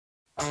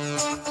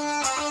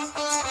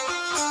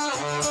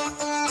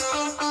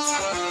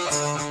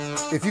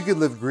If you could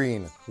live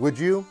green, would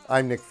you?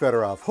 I'm Nick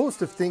Fedorov,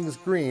 host of Things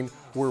Green,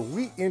 where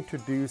we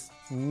introduce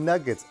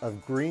nuggets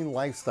of green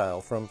lifestyle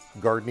from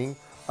gardening,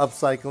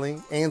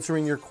 upcycling,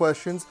 answering your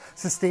questions,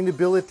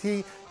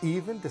 sustainability,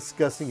 even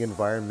discussing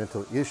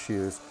environmental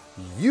issues.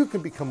 You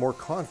can become more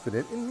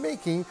confident in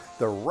making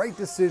the right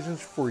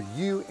decisions for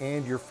you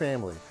and your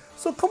family.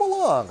 So come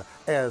along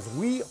as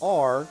we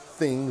are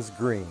Things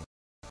Green.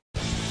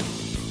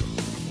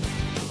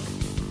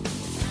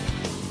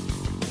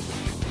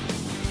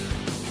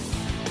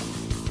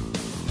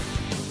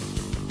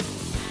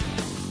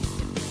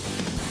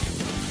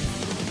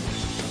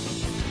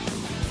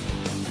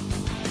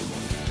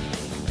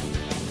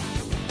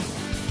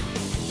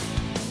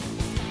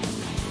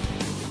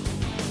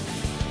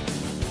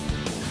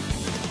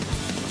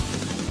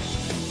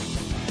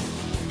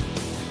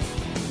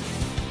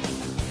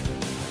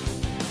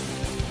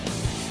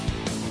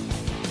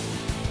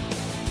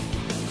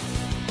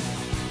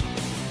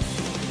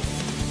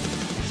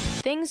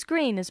 Things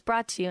Green is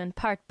brought to you in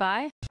part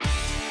by...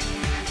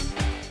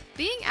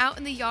 Being out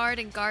in the yard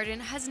and garden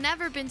has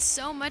never been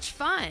so much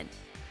fun.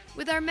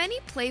 With our many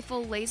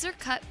playful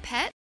laser-cut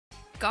pet,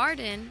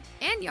 garden,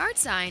 and yard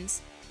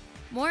signs.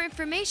 More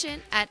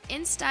information at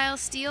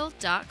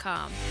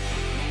InStyleSteel.com.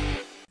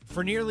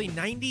 For nearly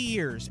 90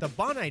 years, the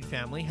Bonide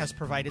family has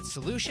provided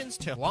solutions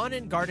to lawn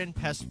and garden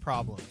pest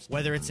problems.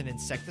 Whether it's an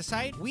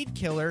insecticide, weed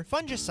killer,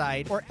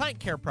 fungicide, or plant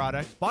care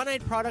product,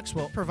 Bonide products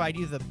will provide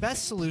you the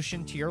best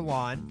solution to your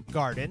lawn,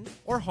 garden,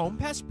 or home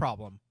pest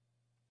problem.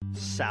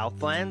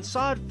 Southland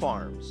Sod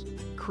Farms,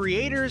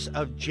 creators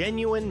of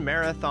genuine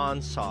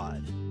marathon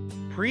sod.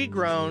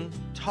 Pre-grown,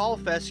 tall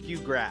fescue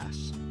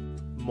grass.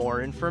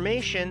 More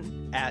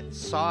information at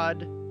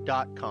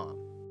sod.com.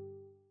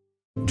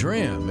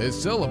 DRAM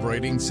is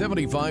celebrating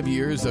 75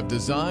 years of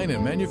design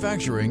and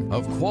manufacturing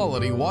of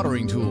quality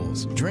watering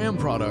tools. DRAM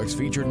products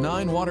feature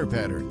 9 water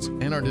patterns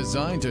and are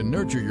designed to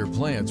nurture your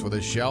plants with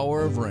a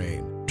shower of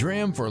rain.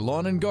 DRAM for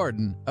lawn and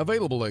garden,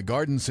 available at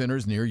garden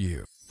centers near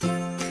you.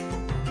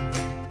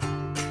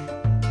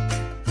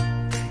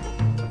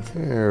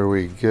 There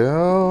we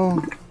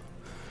go.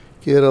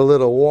 Get a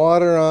little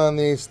water on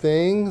these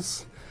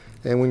things,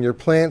 and when your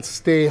plants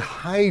stay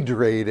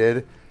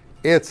hydrated,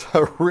 it's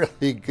a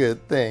really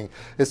good thing,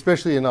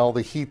 especially in all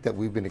the heat that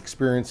we've been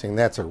experiencing.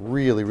 That's a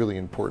really, really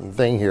important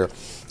thing here.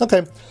 Okay,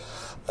 I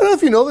don't know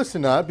if you know this or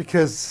not,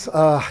 because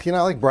I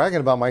like bragging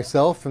about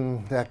myself,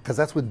 and because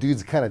that's what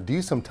dudes kind of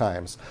do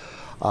sometimes.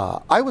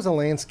 I was a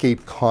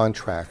landscape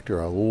contractor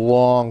a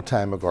long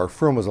time ago. Our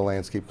firm was a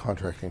landscape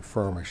contracting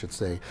firm, I should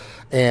say,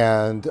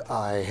 and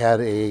I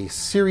had a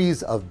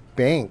series of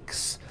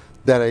banks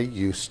that I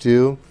used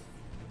to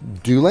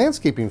do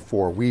landscaping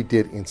for. We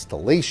did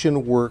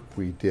installation work,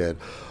 we did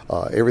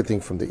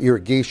everything from the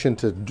irrigation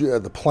to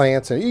the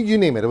plants, and you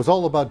name it. It was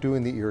all about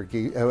doing the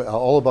irrigation,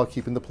 all about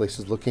keeping the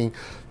places looking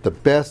the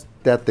best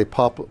that they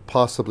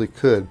possibly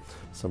could.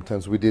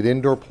 Sometimes we did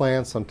indoor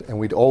plants, and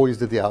we always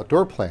did the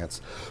outdoor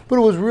plants. But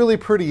it was really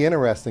pretty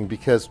interesting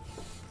because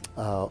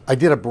I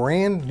did a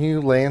brand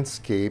new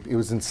landscape. It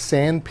was in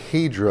San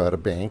Pedro at a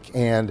bank,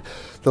 and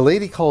the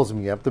lady calls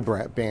me up, the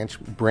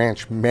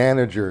branch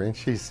manager, and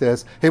she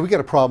says, "Hey, we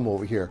got a problem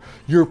over here.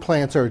 Your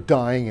plants are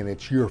dying and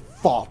it's your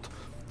fault."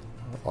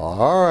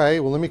 All right,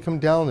 well, let me come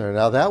down there.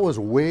 Now, that was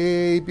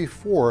way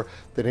before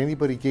that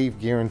anybody gave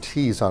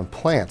guarantees on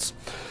plants.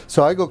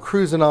 So I go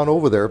cruising on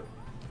over there,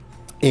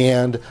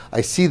 and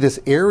I see this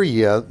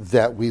area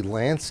that we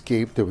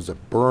landscaped. There was a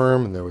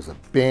berm, and there was a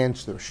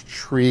bench, there was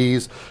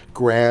trees,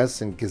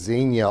 grass, and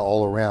gazania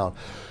all around.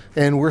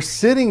 And we're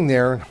sitting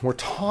there, and we're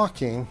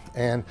talking,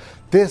 and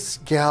this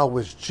gal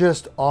was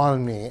just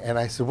on me. And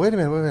I said, wait a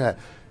minute.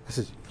 I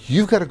said,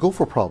 you've got a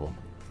gopher problem.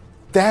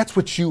 That's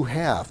what you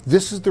have.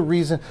 This is the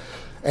reason.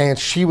 And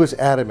she was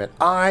adamant.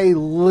 I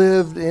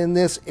lived in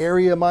this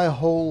area my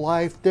whole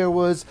life. There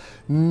was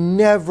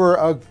never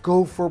a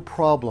gopher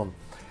problem.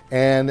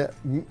 And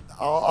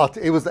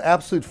it was the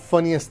absolute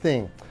funniest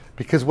thing,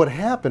 because what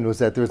happened was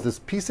that there was this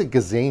piece of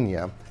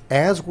gazania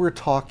as we're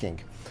talking,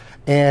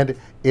 and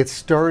it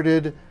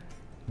started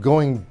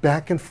going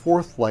back and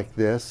forth like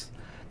this,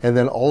 and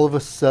then all of a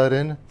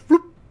sudden,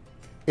 whoop,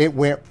 it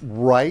went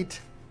right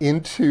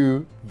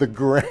into the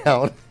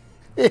ground.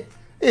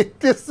 It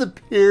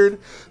disappeared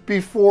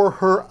before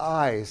her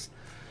eyes.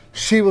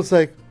 She was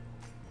like,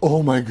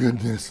 "Oh my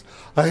goodness,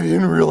 I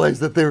didn't realize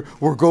that there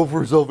were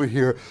gophers over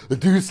here.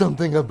 Do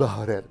something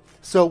about it."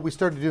 So we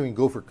started doing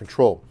gopher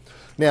control.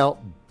 Now,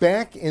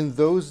 back in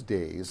those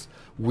days,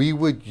 we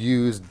would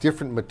use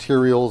different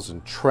materials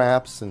and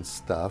traps and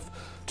stuff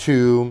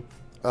to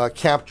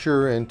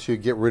capture and to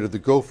get rid of the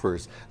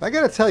gophers. And I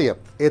gotta tell you,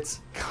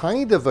 it's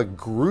kind of a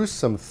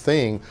gruesome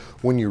thing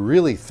when you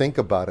really think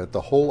about it,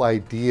 the whole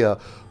idea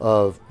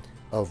of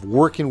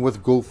working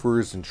with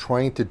gophers and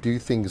trying to do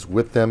things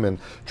with them and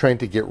trying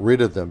to get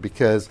rid of them,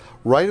 because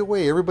right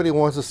away everybody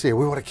wants to say,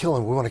 we want to kill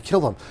them, we want to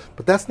kill them.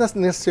 But that's not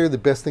necessarily the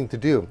best thing to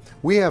do.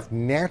 We have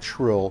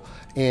natural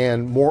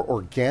and more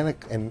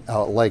organic and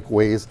like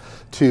ways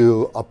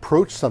to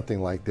approach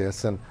something like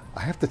this. And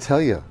I have to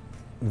tell you,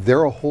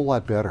 they're a whole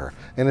lot better,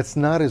 and it's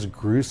not as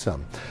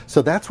gruesome.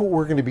 So that's what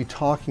we're going to be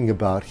talking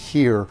about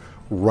here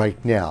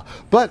right now.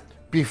 But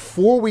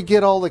before we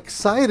get all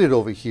excited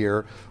over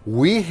here,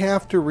 we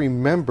have to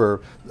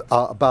remember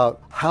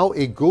about how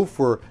a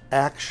gopher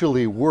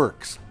actually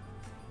works.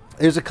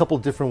 There's a couple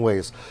different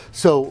ways.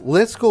 So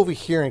let's go over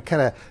here and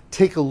kind of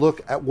take a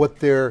look at what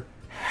their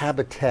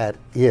habitat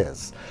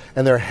is.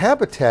 And their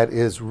habitat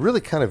is really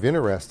kind of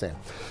interesting.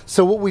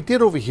 So what we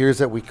did over here is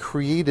that we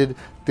created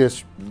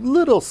this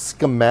little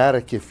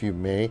schematic, if you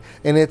may,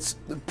 and it's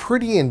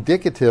pretty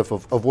indicative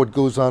of what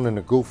goes on in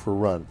a gopher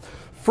run.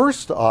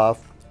 First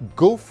off,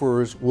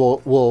 gophers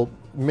will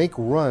make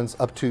runs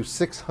up to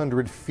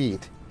 600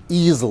 feet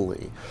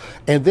easily.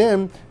 And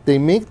then they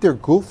make their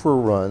gopher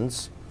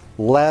runs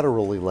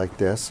laterally like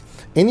this,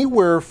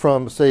 anywhere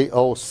from say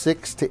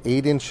 6 to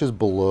 8 inches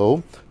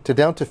below to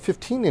down to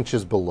 15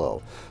 inches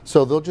below.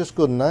 So they'll just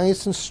go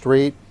nice and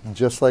straight,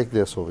 just like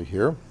this over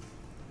here.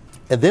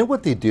 And then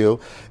what they do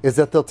is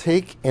that they'll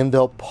take and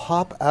they'll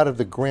pop out of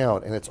the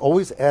ground, and it's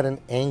always at an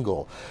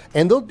angle.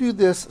 And they'll do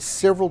this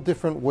several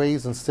different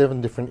ways in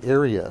 7 different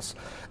areas.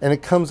 And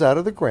it comes out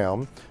of the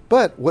ground.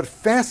 But what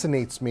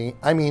fascinates me,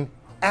 I mean,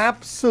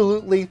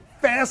 absolutely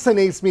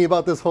fascinates me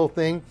about this whole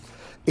thing,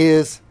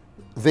 is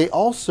they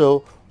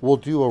also will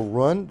do a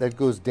run that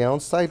goes down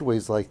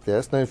sideways like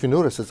this. Now, if you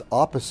notice, it's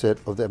opposite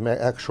of the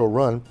actual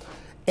run.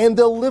 And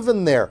they'll live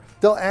in there.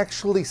 They'll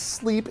actually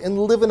sleep and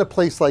live in a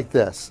place like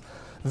this.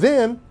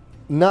 Then,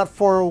 not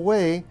far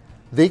away,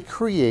 they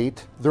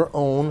create their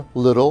own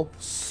little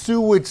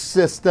sewage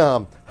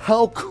system.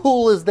 How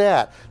cool is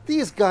that?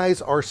 These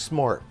guys are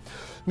smart.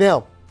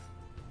 Now,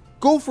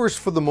 gophers,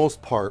 for the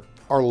most part,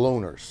 are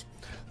loners.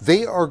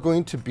 They are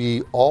going to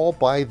be all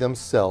by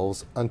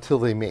themselves until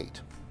they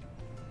mate.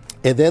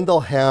 And then they'll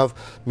have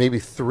maybe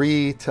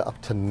 3 to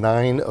up to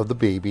 9 of the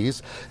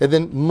babies. And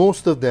then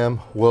most of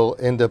them will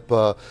end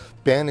up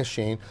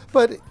banishing.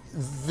 But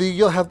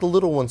you'll have the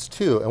little ones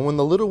too. And when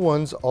the little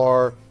ones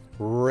are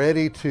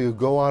ready to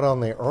go out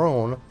on their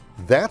own,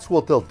 that's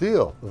what they'll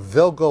do.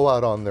 They'll go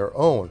out on their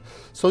own.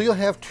 So you'll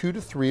have 2 to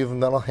 3 of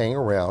them that'll hang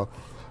around.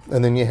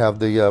 And then you have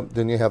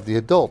the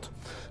adult.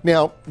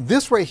 Now,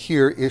 this right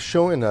here is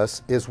showing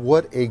us is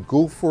what a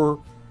gopher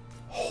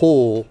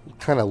hole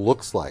kind of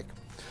looks like.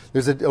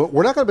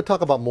 We're not going to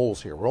talk about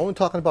moles here. We're only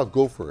talking about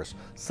gophers.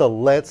 So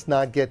let's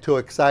not get too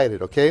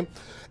excited, okay?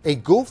 A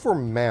gopher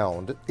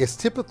mound is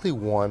typically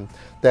one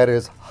that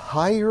is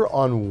higher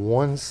on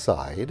one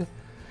side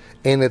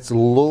and it's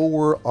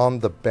lower on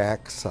the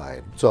back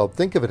side. So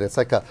think of it, it's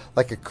like a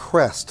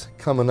crest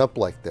coming up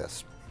like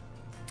this.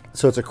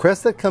 So it's a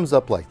crest that comes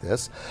up like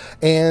this,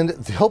 and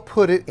they'll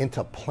put it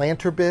into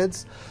planter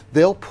beds.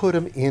 They'll put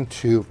them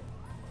into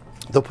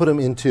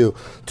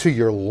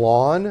your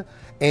lawn,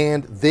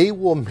 and they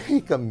will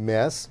make a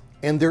mess,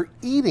 and they're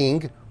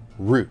eating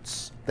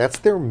roots. That's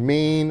their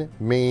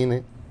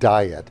main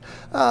diet.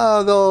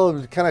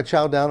 They'll kind of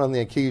chow down on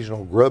the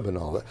occasional grub and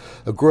all that.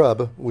 A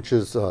grub, which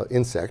is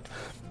insect.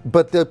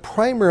 But they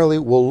primarily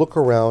will look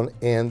around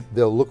and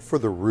they'll look for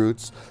the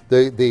roots.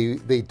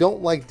 They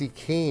don't like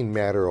decaying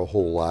matter a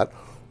whole lot,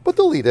 but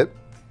they'll eat it.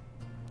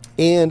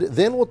 And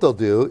then what they'll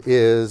do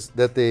is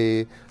that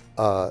they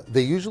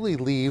usually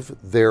leave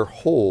their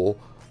hole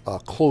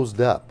closed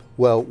up.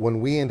 Well,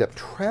 when we end up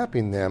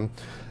trapping them,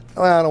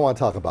 I don't want to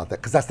talk about that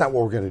because that's not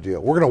what we're going to do.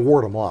 We're going to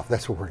ward them off.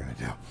 That's what we're going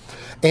to do.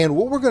 And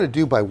what we're going to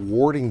do by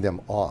warding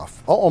them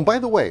off. Oh, and by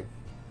the way,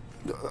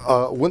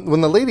 when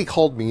the lady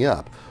called me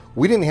up,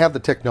 we didn't have the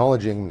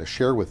technology I'm going to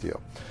share with you.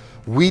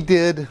 We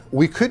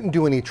couldn't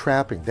do any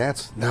trapping.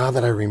 Now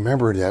that I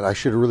remember that, I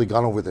should have really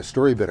gone over the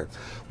story better.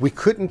 We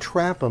couldn't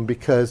trap them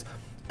because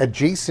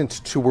adjacent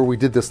to where we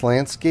did this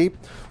landscape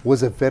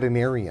was a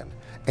veterinarian.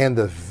 And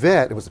the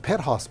vet, it was a pet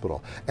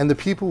hospital, and the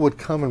people would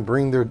come and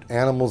bring their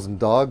animals and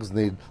dogs, and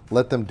they'd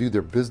let them do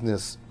their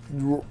business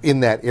in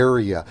that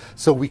area.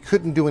 So we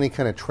couldn't do any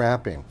kind of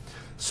trapping.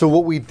 So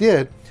what we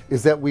did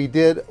is that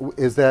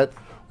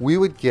we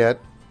would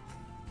get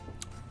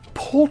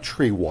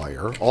poultry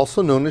wire,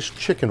 also known as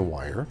chicken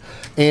wire,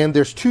 and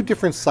there's 2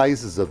 different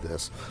sizes of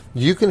this.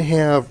 You can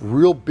have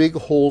real big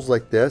holes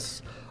like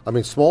this,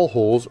 small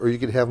holes, or you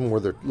could have them where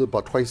they're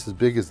about twice as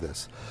big as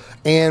this.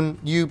 And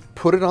you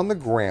put it on the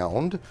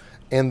ground,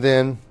 and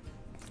then,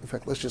 in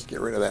fact, let's just get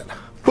rid of that.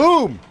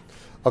 Boom!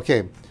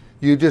 Okay,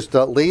 you just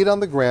lay it on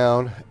the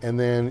ground, and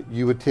then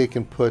you would take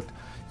and put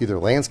either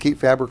landscape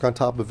fabric on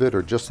top of it,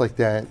 or just like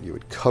that, you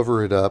would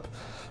cover it up.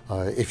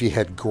 If you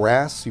had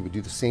grass, you would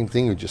do the same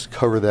thing. You would just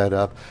cover that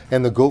up,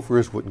 and the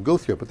gophers wouldn't go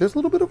through it. But there's a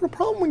little bit of a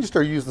problem when you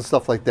start using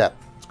stuff like that.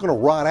 It's going to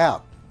rot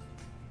out.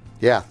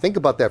 Yeah, think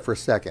about that for a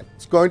second.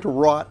 It's going to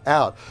rot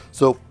out.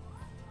 So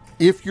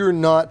if you're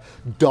not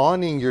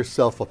donning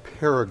yourself a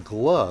pair of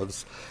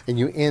gloves and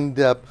you end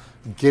up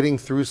getting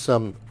through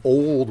some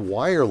old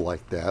wire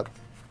like that,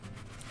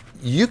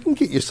 you can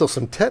get yourself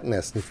some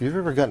tetanus. If you've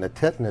ever gotten a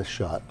tetanus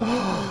shot,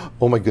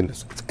 oh my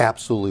goodness, it's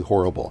absolutely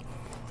horrible.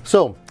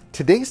 So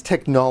today's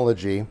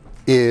technology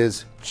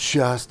is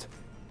just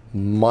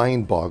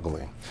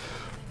mind-boggling.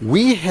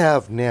 We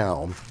have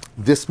now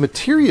this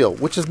material,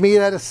 which is made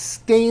out of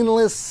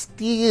stainless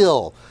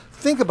steel.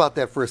 Think about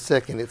that for a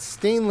second. It's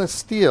stainless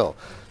steel.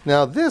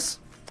 Now this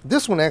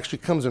one actually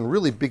comes in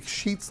really big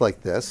sheets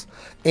like this,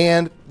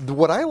 and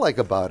what I like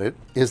about it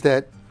is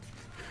that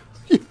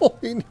you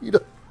only need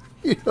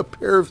a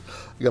pair of,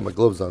 I got my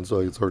gloves on so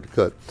it's hard to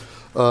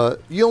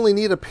cut. You only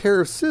need a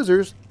pair of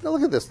scissors. Now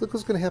look at this, look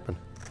what's gonna happen.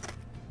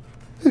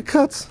 It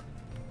cuts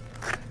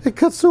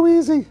so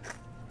easy.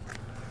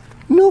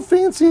 No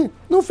fancy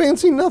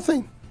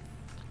nothing.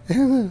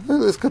 And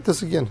let's cut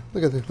this again.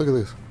 Look at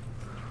this.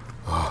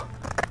 Oh,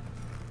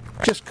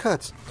 just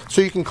cuts.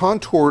 So you can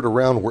contour it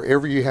around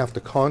wherever you have to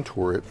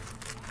contour it.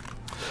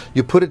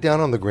 You put it down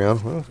on the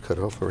ground. Well, cut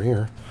it off over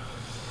here.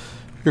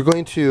 You're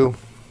going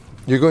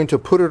to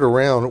put it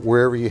around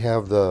wherever you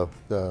have the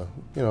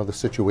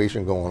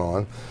situation going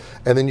on,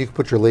 and then you can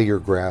put your layer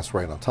grass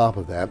right on top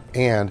of that.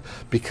 And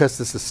because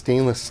this is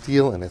stainless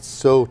steel and it's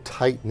so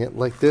tight knit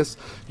like this,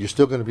 you're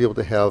still going to be able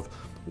to have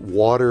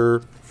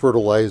water,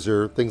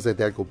 fertilizer, things like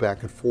that go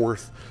back and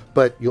forth,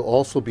 but you'll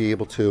also be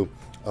able to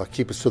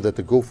keep it so that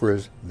the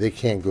gophers, they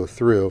can't go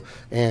through,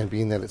 and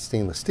being that it's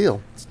stainless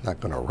steel, it's not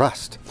going to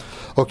rust.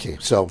 Okay,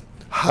 so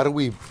how do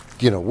we,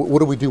 what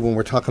do we do when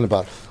we're talking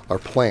about our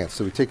plants?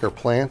 So we take our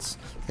plants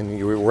and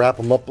you wrap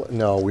them up.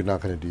 No, we're not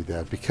going to do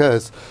that,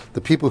 because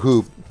the people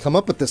who come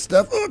up with this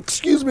stuff, oh,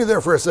 excuse me there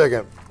for a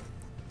second,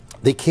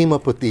 they came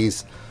up with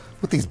these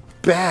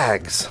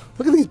bags.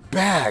 Look at these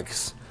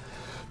bags.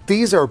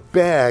 These are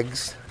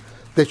bags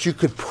that you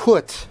could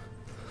put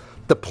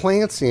the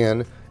plants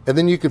in, and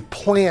then you could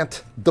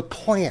plant the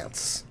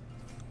plants.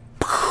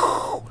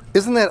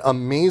 Isn't that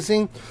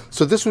amazing?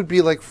 So this would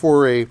be like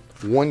for a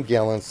 1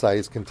 gallon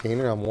size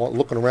container. I'm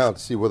looking around to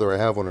see whether I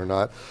have one or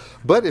not.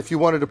 But if you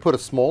wanted to put a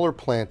smaller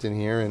plant in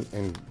here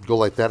and go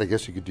like that, I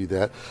guess you could do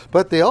that.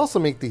 But they also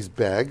make these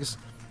bags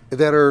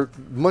that are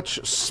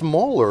much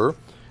smaller,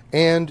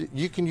 and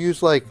you can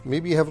use, like,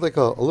 maybe you have like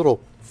a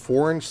little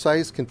 4-inch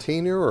size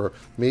container, or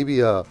maybe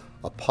a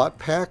pot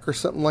pack or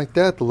something like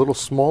that, the little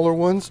smaller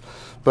ones.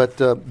 But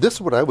this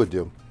is what I would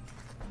do.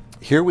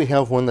 Here we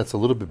have one that's a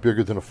little bit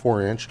bigger than a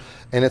 4-inch,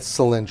 and it's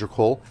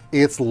cylindrical,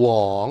 it's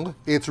long,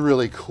 it's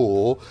really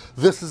cool.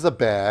 This is a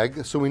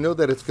bag, so we know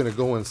that it's going to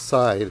go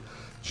inside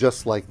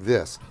just like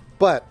this.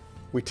 But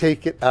we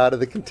take it out of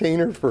the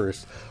container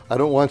first. I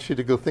don't want you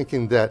to go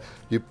thinking that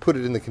you put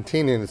it in the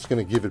container and it's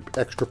going to give it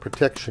extra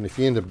protection. If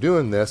you end up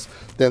doing this,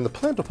 then the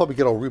plant will probably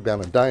get all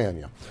rebound and die on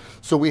you.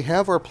 So we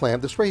have our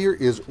plant. This right here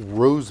is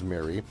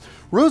rosemary.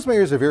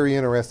 Rosemary is a very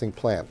interesting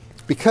plant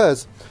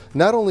because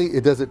not only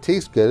does it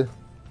taste good,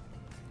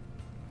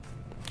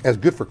 as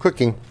good for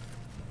cooking,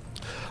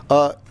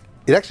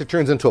 it actually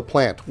turns into a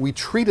plant. We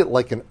treat it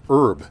like an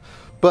herb,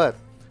 but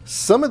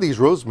some of these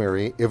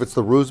rosemary, if it's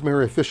the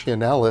rosemary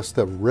officinalis,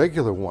 the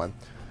regular one,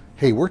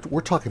 hey, we're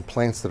talking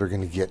plants that are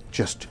going to get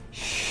just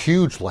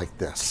huge like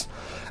this.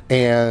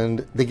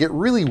 And they get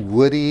really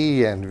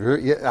woody and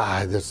very,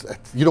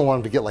 you don't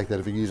want them to get like that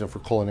if you use them for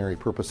culinary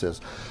purposes.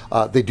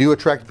 They do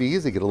attract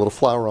bees. They get a little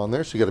flower on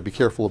there, so you got to be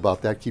careful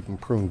about that. Keep them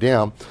pruned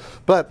down.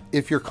 But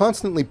if you're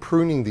constantly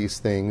pruning these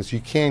things, you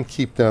can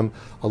keep them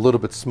a little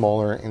bit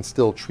smaller and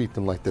still treat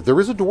them like that. There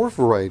is a dwarf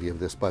variety of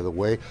this, by the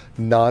way,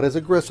 not as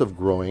aggressive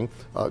growing,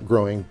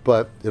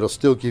 but it'll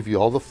still give you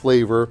all the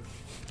flavor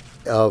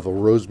of a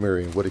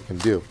rosemary and what it can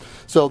do.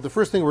 So the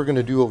first thing we're going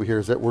to do over here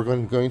is that we're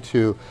going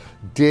to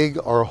dig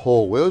our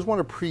hole. We always want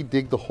to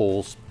pre-dig the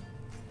holes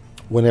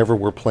whenever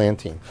we're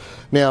planting.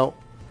 Now,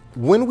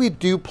 when we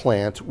do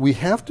plant, we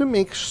have to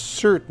make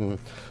certain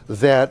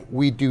that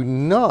we do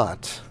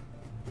not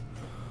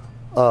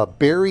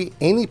bury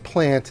any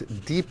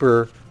plant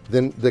deeper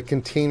than the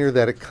container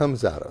that it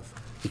comes out of.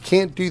 You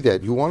can't do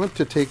that. You want it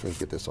to take, let me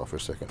get this off for a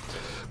second.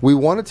 We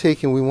want to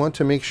take and we want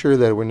to make sure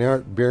that we're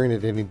not burying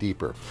it any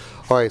deeper.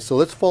 All right, so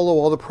let's follow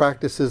all the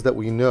practices that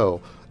we know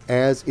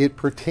as it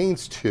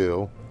pertains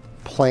to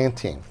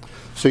planting.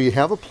 So you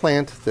have a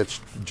plant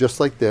that's just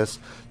like this.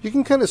 You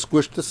can kind of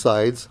squish the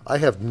sides. I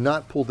have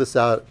not pulled this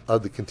out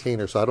of the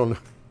container, so I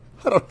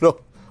don't know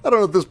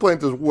if this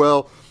plant is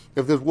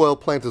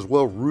plant is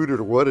well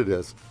rooted or what it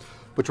is.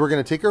 But we're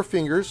going to take our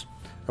fingers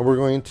and we're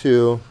going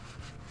to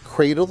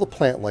cradle the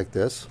plant like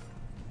this,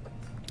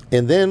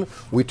 and then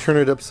we turn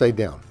it upside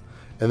down,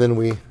 and then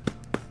we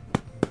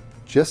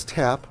just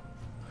tap,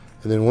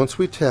 and then once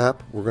we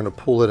tap, we're going to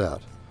pull it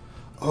out.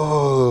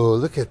 Oh,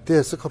 look at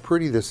this. Look how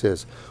pretty this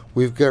is.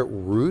 We've got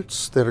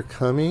roots that are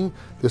coming.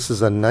 This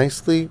is a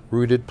nicely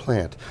rooted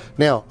plant.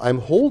 Now, I'm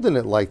holding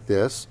it like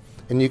this,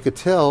 and you could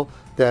tell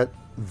that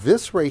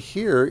this right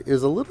here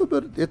is a little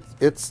bit,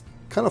 it's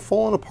kind of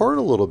falling apart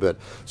a little bit.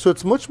 So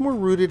it's much more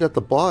rooted at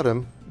the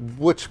bottom,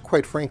 which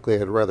quite frankly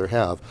I'd rather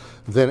have,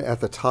 than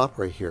at the top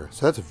right here.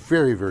 So that's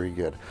very, very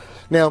good.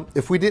 Now,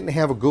 if we didn't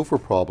have a gopher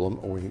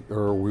problem,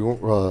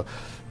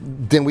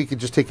 then we could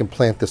just take and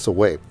plant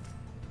away.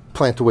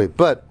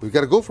 But we've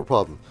got a gopher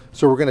problem.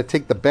 So we're going to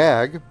take the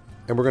bag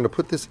and we're going to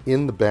put this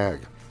in the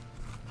bag.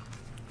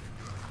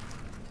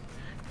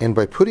 And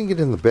by putting it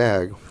in the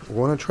bag, we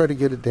want to try to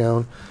get it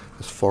down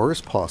as far as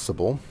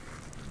possible.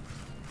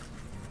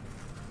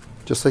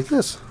 Just like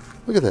this.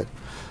 Look at that.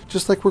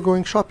 Just like we're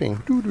going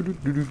shopping.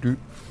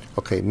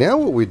 Okay, now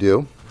what we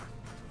do,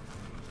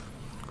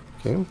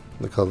 okay,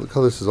 look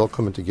how this is all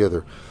coming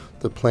together.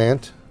 The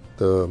plant,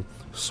 the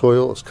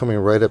soil is coming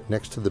right up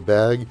next to the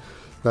bag.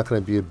 Not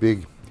going to be a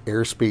big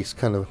airspace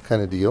kind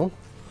of deal.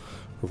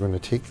 We're going to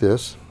take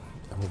this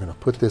and we're going to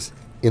put this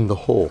in the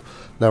hole.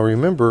 Now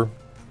remember,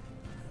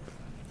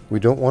 we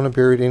don't want to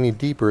bury it any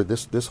deeper.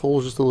 This hole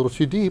is just a little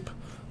too deep.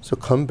 So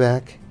come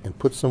back and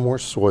put some more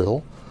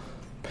soil,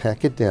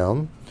 pack it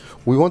down.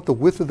 We want the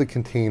width of the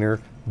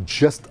container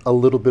just a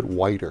little bit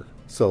wider.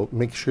 So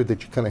make sure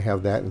that you kind of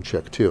have that in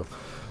check too.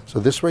 So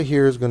this right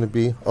here is going to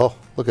be, oh,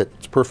 look at,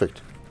 it's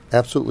perfect.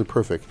 Absolutely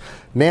perfect.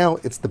 Now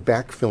it's the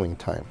backfilling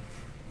time.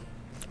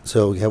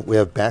 So we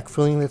have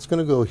backfilling that's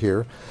going to go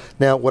here.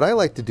 Now what I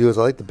like to do is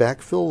I like to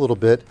backfill a little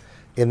bit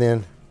and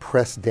then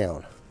press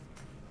down.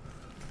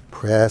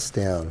 Press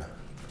down.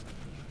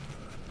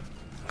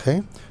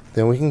 Okay,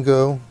 then we can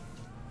go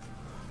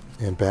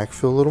and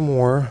backfill a little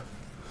more.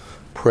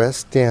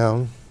 Press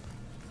down.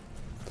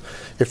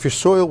 If your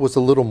soil was a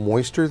little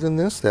moister than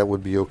this, that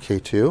would be okay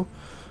too.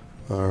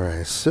 All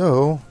right,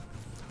 so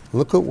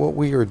look at what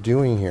we are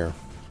doing here.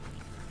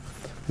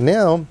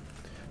 Now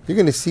you're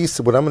going to see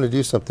what I'm going to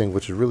do something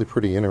which is really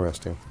pretty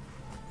interesting.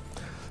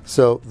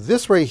 So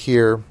this right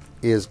here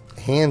is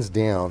hands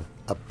down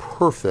a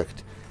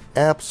perfect,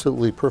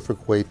 absolutely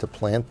perfect way to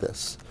plant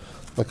this.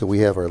 Look, we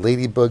have our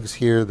ladybugs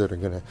here that are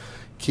going to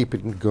keep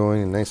it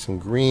going and nice and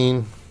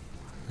green,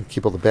 and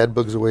keep all the bad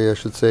bugs away, I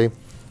should say.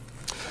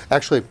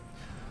 Actually,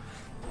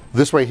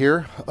 this right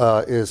here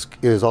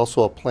is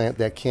also a plant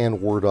that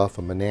can ward off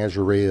a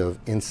menagerie of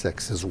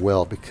insects as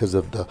well because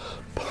of the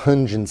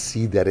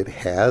pungency that it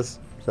has.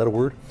 Is that a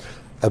word?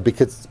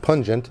 Because it's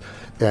pungent,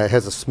 it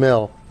has a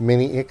smell,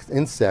 many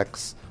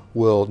insects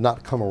will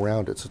not come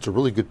around it. So it's a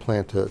really good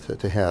plant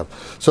to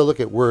have. So look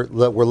at, we're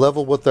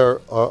level with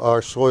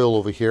our soil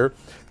over here,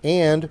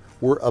 and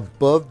we're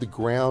above the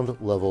ground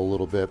level a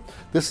little bit.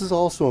 This is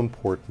also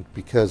important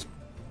because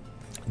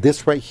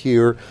this right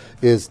here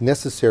is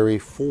necessary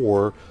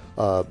for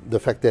the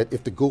fact that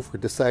if the gopher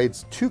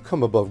decides to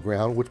come above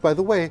ground, which by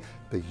the way,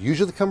 they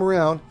usually come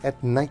around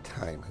at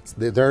nighttime.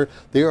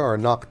 They are a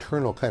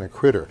nocturnal kind of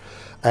critter.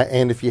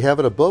 And if you have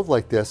it above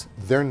like this,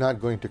 they're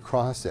not going to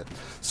cross it.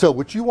 So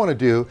what you want to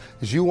do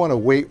is you want to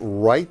wait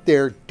right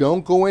there.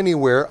 Don't go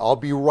anywhere. I'll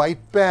be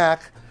right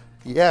back.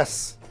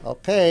 Yes.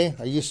 Okay.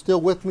 Are you still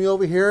with me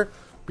over here?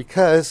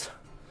 Because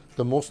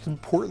the most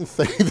important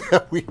thing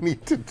that we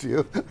need to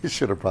do, I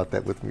should have brought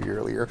that with me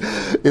earlier,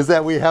 is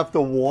that we have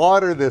to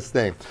water this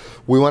thing.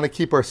 We want to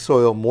keep our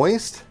soil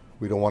moist.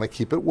 We don't want to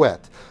keep it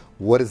wet.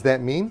 What does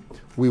that mean?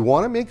 We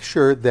want to make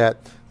sure that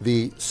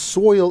the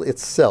soil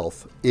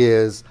itself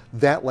is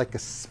that like a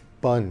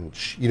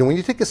sponge. You know, when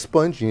you take a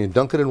sponge and you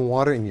dunk it in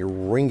water and you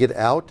wring it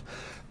out,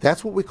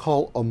 that's what we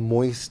call a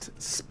moist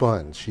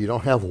sponge. You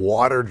don't have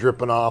water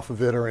dripping off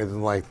of it or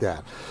anything like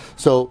that.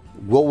 So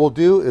what we'll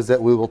do is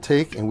that we will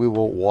take and we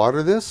will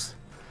water this,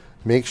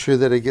 make sure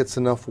that it gets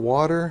enough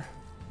water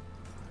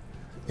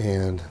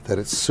and that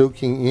it's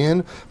soaking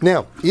in.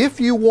 Now, if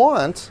you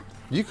want,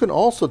 you can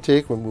also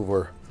take, we'll move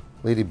our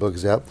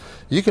ladybugs out,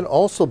 you can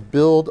also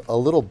build a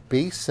little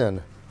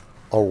basin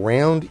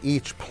around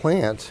each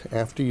plant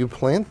after you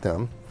plant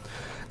them,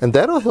 and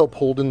that'll help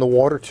hold in the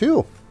water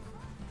too.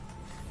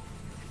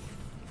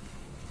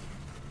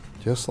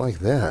 Just like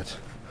that.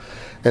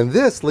 And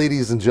this,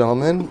 ladies and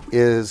gentlemen,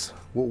 is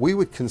what we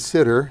would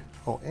consider,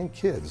 oh, and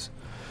kids,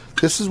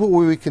 this is what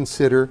we would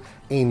consider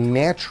a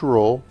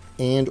natural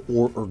and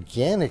or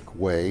organic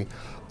way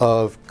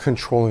of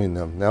controlling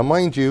them. Now,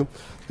 mind you,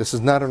 this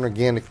is not an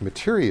organic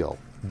material,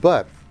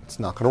 but it's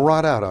not going to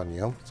rot out on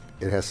you.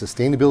 It has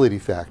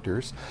sustainability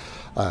factors.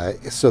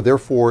 So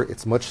therefore,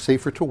 it's much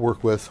safer to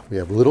work with. We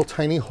have little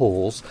tiny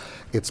holes.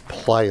 It's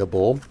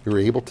pliable. You're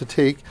able to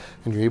take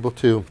and you're able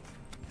to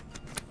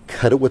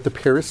cut it with a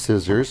pair of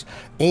scissors,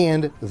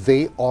 and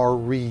they are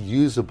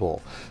reusable.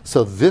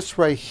 So this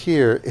right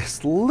here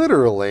is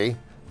literally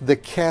the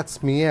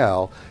cat's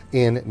meow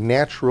in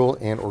natural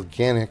and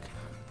organic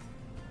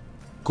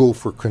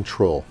gopher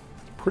control.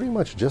 Pretty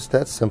much just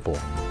that simple.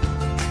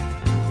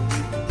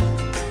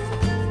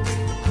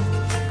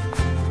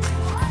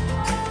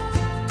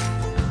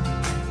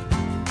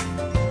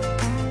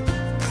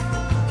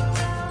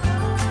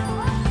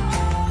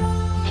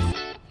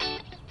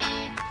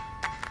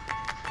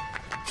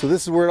 So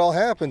this is where it all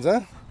happens,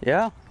 huh?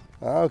 Yeah.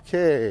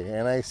 Okay,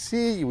 and I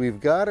see we've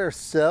got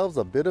ourselves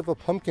a bit of a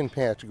pumpkin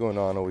patch going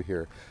on over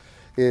here.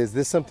 Is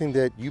this something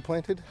that you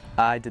planted?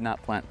 I did not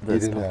plant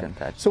this pumpkin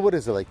patch. So what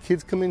is it, like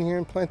kids come in here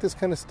and plant this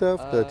kind of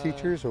stuff? The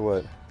teachers or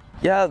what?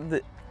 Yeah,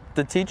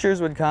 the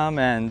teachers would come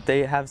and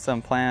they have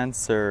some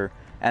plants,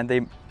 and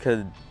they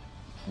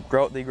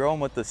grow them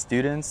with the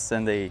students,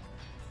 and they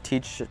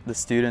teach the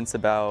students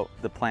about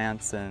the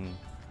plants and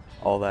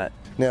all that.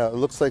 Now it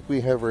looks like we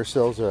have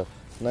ourselves a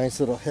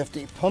nice little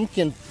hefty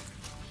pumpkin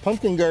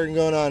garden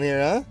going on here,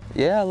 huh?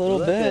 Yeah, a little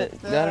Look bit.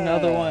 at Got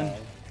another one.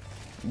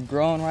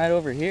 growing right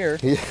over here.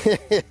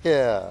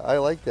 Yeah, I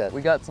like that.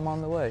 We got some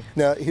on the way.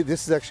 Now,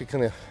 this is actually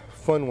kind of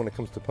fun when it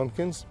comes to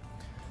pumpkins.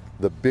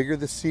 The bigger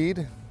the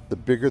seed, the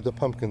bigger the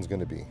pumpkin's going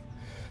to be.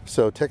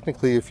 So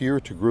technically, if you were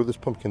to grow this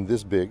pumpkin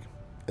this big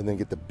and then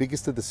get the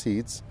biggest of the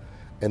seeds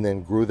and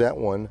then grow that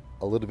one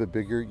a little bit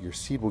bigger, your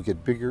seed will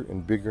get bigger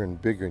and bigger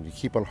and bigger, and you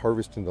keep on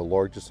harvesting the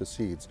largest of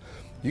seeds.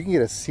 You can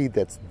get a seed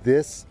that's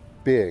this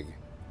big,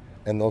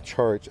 and they'll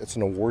charge, it's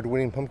an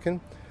award-winning pumpkin,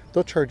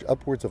 they'll charge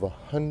upwards of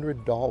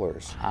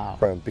 $100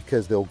 from,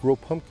 because they'll grow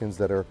pumpkins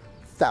that are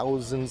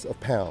thousands of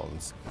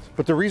pounds.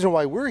 But the reason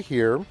why we're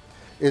here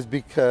is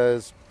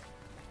because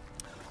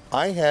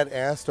I had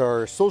asked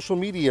our social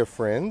media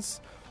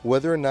friends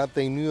whether or not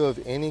they knew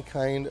of any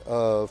kind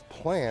of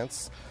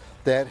plants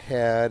that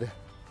had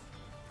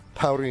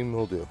powdery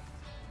mildew.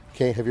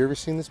 Okay, have you ever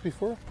seen this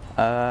before?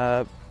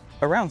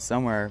 Around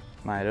somewhere,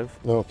 might have.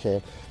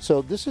 Okay,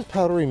 so this is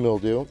powdery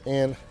mildew,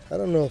 and I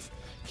don't know if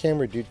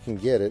camera dude can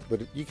get it,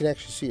 but you can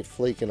actually see it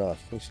flaking off.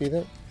 Can you see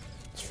that?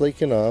 It's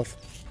flaking off.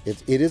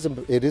 It is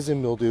a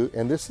mildew,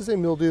 and this is a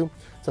mildew.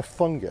 It's a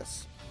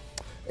fungus,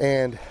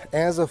 and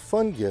as a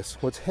fungus,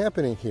 what's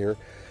happening here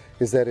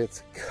is that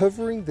it's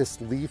covering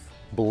this leaf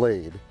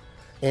blade,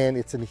 and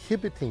it's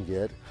inhibiting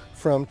it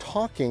from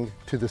talking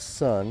to the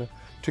sun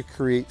to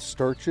create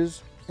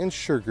starches and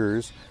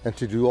sugars and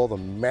to do all the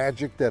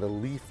magic that a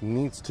leaf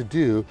needs to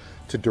do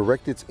to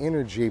direct its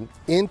energy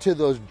into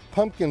those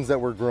pumpkins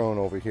that we're growing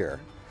over here.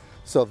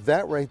 So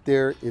that right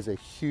there is a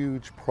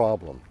huge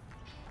problem.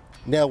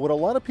 Now, what a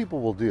lot of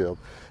people will do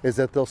is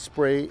that they'll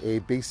spray a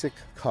basic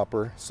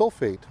copper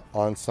sulfate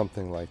on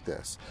something like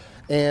this.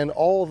 And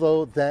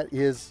although that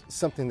is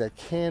something that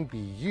can be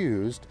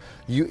used,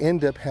 you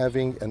end up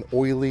having an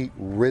oily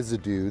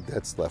residue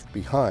that's left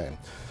behind.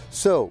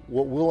 So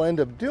what we'll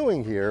end up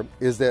doing here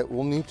is that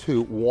we'll need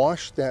to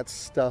wash that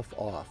stuff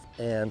off.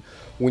 And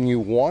when you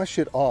wash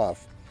it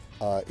off,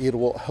 it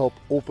will help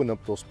open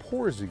up those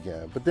pores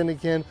again. But then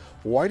again,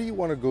 why do you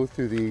want to go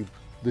through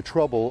the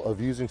trouble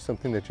of using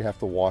something that you have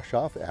to wash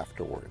off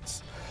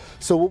afterwards?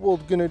 So what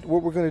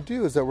we're gonna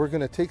do is that we're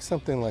gonna take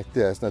something like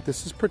this. Now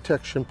this is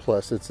Protection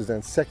Plus. It's an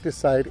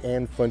insecticide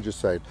and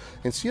fungicide.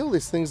 And see all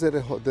these things that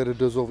it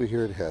does over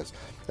here. It has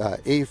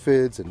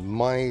aphids and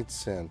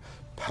mites and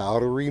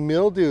powdery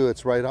mildew.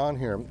 It's right on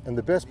here. And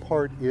the best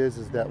part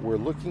is that we're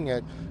looking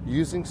at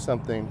using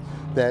something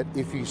that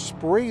if you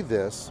spray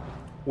this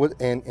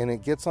and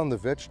it gets on the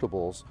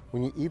vegetables,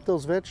 when you eat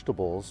those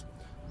vegetables,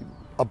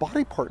 a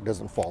body part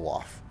doesn't fall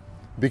off,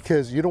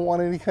 because you don't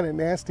want any kind of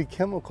nasty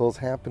chemicals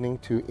happening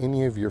to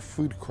any of your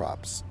food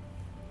crops.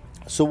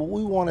 So what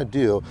we want to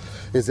do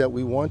is that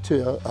we want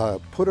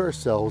to put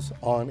ourselves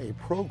on a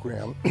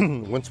program.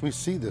 Once we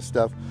see this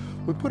stuff,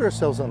 we put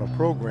ourselves on a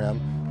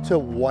program to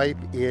wipe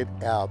it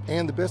out.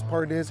 And the best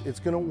part is it's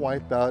going to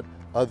wipe out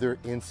other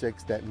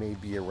insects that may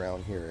be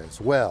around here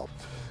as well.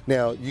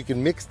 Now, you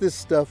can mix this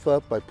stuff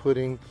up by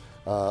putting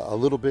a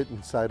little bit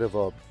inside of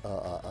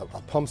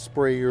a pump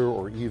sprayer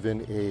or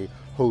even a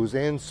hose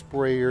end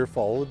sprayer.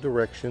 Follow the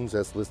directions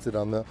as listed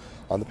on the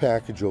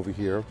package over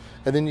here,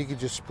 and then you could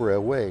just spray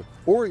away.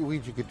 Or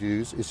what you could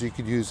use is you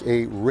could use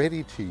a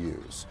ready to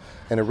use,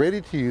 and a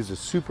ready to use is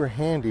super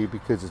handy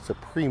because it's a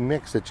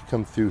pre-mix that you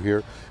come through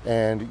here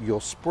and you'll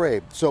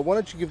spray. So why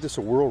don't you give this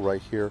a whirl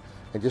right here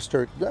and just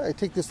start,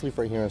 take this leaf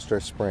right here and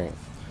start spraying.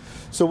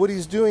 So what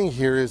he's doing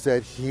here is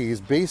that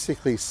he's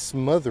basically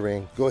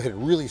smothering. Go ahead,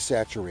 really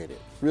saturate it,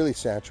 really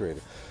saturate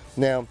it.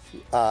 Now,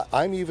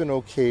 I'm even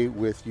okay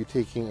with you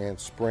taking and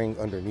spraying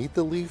underneath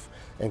the leaf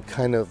and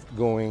kind of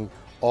going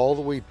all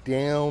the way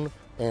down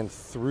and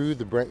through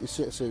the branch.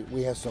 So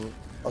we have some,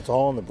 it's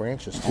all on the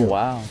branches too. Oh,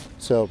 wow.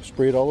 So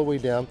spray it all the way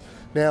down.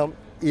 Now,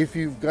 if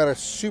you've got a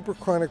super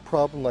chronic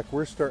problem like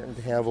we're starting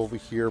to have over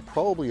here,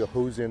 probably a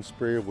hose end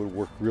sprayer would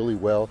work really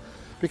well.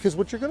 Because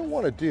what you're going to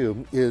want to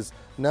do is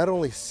not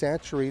only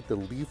saturate the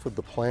leaf of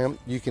the plant,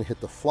 you can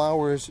hit the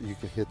flowers, you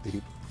can hit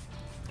the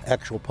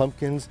actual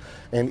pumpkins,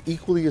 and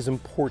equally as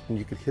important,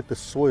 you can hit the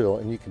soil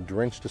and you can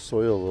drench the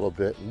soil a little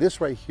bit. And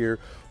this right here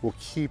will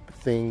keep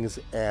things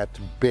at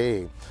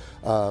bay. In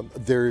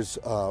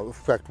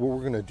fact, what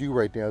we're going to do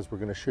right now is we're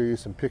going to show you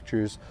some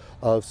pictures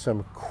of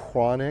some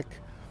chronic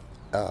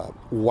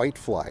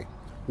whitefly.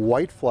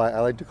 Whitefly, I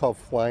like to call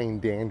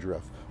flying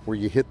dandruff, where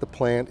you hit the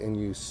plant and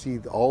you see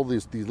all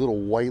these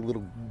little white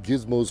little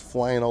gizmos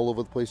flying all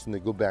over the place, and they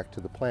go back to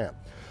the plant.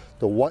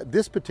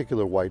 This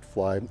particular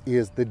whitefly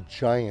is the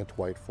giant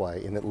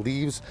whitefly, and it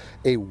leaves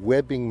a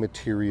webbing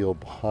material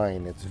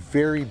behind. It's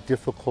very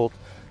difficult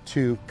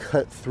to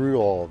cut through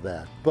all of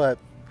that, but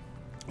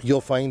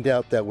you'll find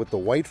out that with the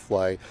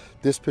whitefly,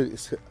 this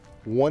is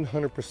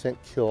 100%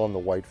 kill on the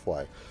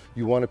whitefly.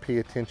 You want to pay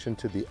attention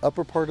to the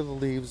upper part of the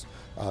leaves,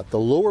 the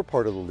lower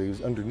part of the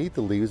leaves, underneath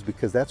the leaves,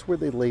 because that's where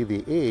they lay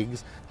the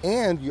eggs.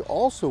 And you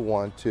also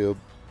want to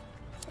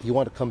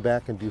come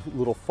back and do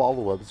little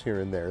follow-ups here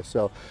and there.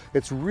 So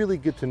it's really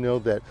good to know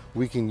that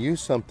we can use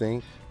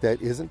something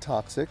that isn't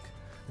toxic,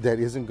 that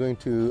isn't going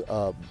to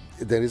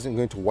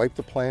wipe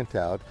the plant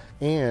out,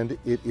 and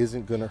it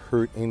isn't going to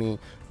hurt any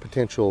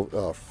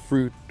potential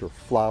fruit or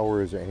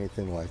flowers or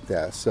anything like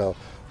that. So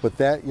with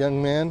that,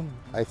 young man,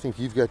 I think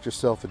you've got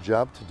yourself a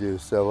job to do.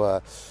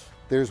 So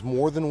there's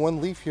more than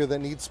one leaf here that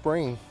needs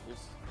spraying.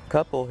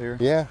 Couple here.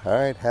 Yeah, all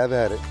right, have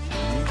at it.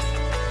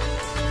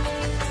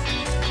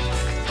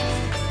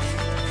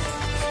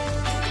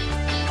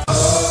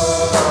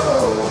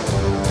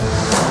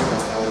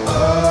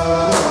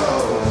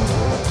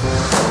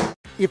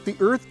 If the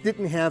Earth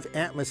didn't have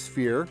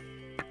atmosphere,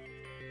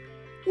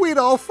 we'd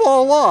all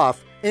fall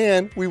off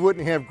and we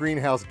wouldn't have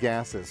greenhouse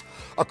gases.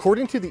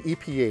 According to the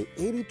EPA,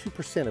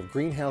 82% of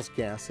greenhouse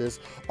gases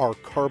are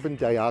carbon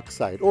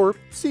dioxide, or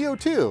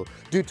CO2,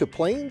 due to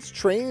planes,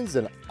 trains,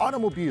 and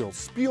automobiles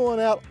spewing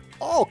out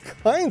all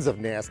kinds of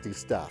nasty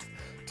stuff.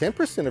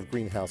 10% of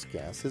greenhouse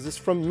gases is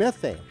from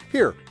methane.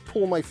 Here,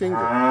 pull my finger.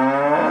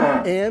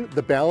 And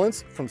the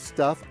balance from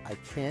stuff I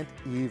can't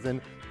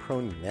even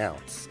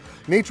pronounce.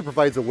 Nature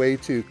provides a way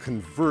to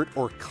convert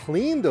or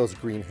clean those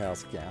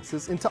greenhouse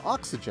gases into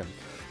oxygen.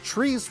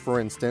 Trees,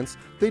 for instance,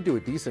 they do a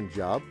decent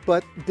job,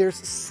 but there's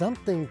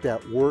something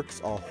that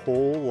works a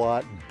whole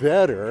lot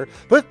better,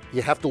 but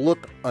you have to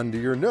look under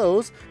your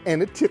nose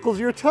and it tickles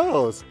your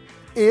toes.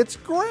 It's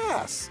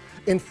grass.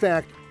 In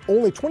fact,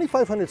 only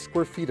 2,500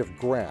 square feet of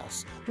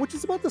grass, which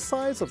is about the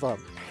size of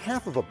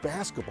half of a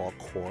basketball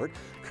court,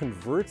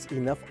 converts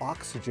enough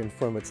oxygen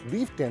from its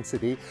leaf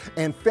density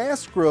and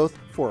fast growth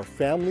for a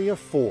family of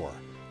 4.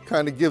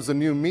 Kind of gives a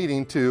new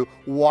meaning to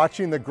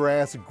watching the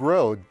grass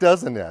grow,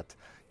 doesn't it?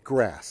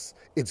 Grass.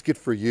 It's good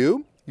for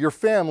you, your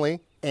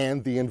family,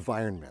 and the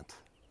environment.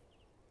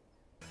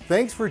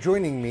 Thanks for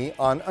joining me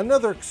on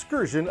another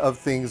excursion of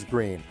Things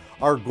Green.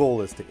 Our goal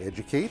is to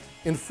educate,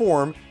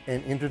 inform,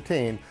 and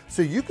entertain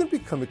so you can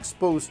become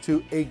exposed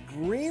to a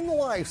green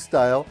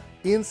lifestyle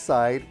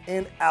inside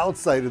and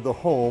outside of the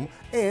home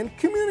and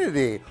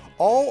community,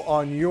 all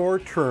on your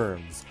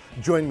terms.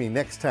 Join me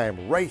next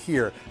time right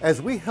here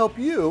as we help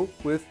you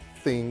with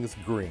Things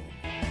Green.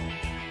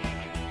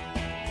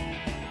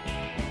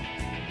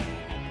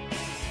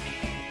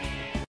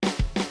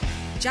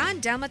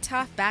 John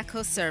Delmatoff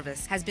Backhoe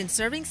Service has been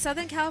serving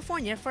Southern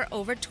California for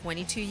over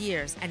 22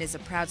 years and is a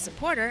proud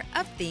supporter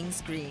of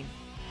Things Green.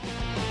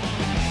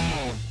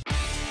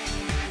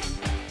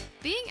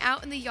 Being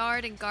out in the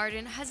yard and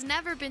garden has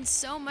never been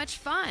so much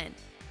fun.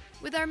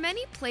 With our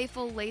many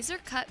playful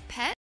laser-cut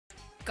pet,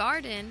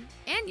 garden,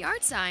 and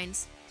yard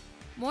signs.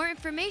 More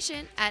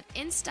information at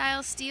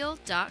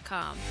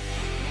InStyleSteel.com.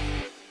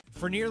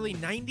 For nearly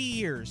 90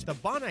 years, the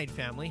Bonide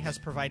family has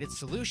provided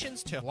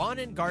solutions to lawn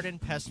and garden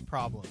pest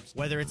problems.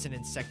 Whether it's an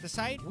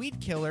insecticide, weed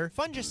killer,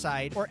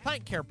 fungicide, or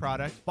plant care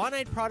product,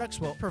 Bonide products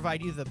will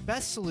provide you the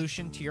best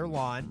solution to your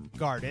lawn,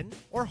 garden,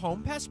 or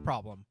home pest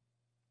problem.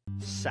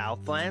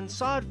 Southland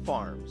Sod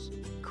Farms,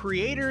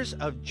 creators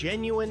of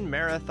genuine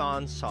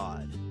marathon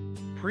sod.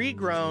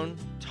 Pre-grown,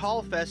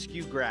 tall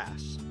fescue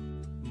grass.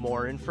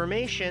 More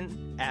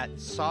information at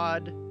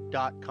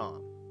sod.com.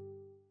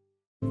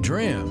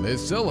 DRAM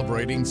is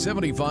celebrating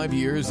 75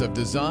 years of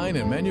design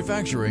and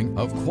manufacturing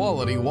of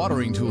quality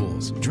watering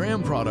tools.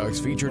 DRAM products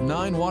feature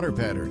 9 water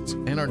patterns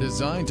and are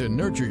designed to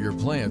nurture your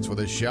plants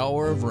with a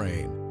shower of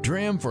rain.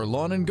 DRAM for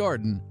lawn and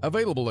garden,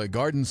 available at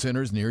garden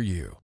centers near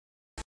you.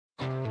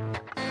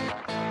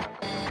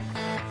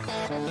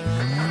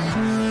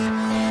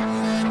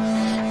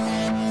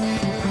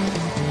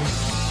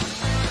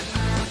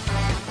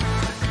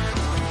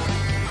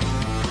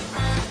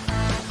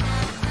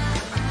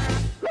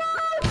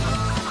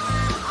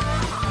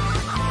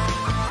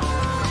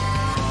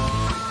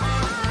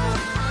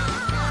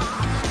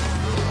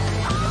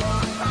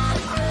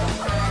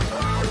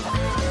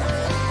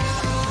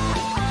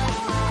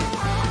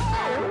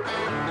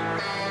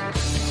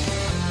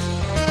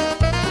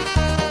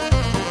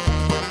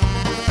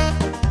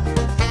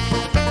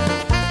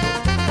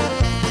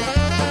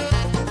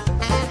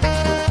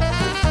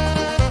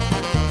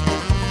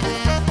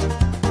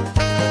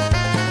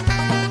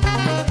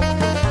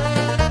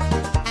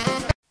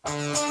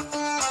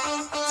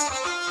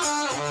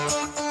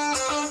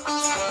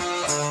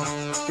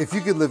 If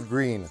you could live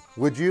green,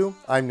 would you?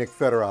 I'm Nick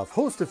Federoff,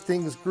 host of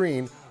Things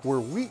Green, where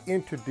we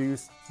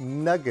introduce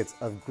nuggets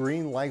of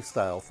green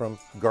lifestyle from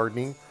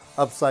gardening,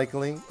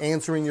 upcycling,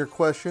 answering your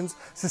questions,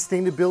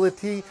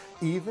 sustainability,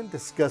 even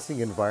discussing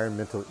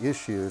environmental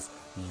issues.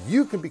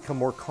 You can become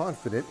more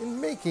confident in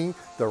making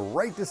the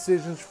right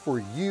decisions for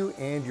you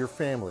and your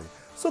family.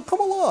 So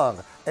come along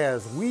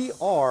as we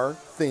are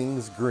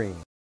Things Green.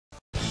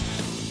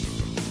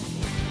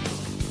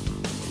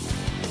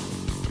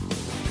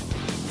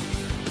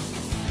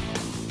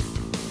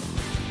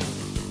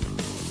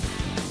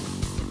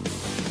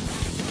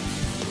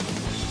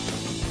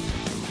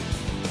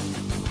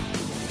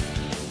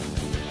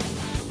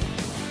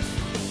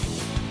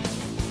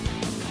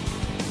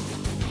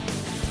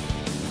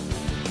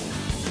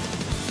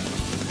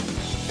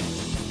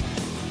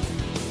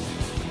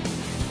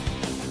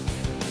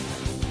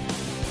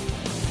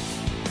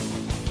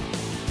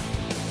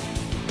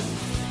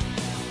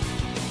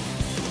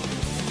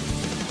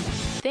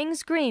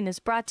 Things Green is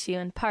brought to you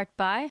in part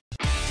by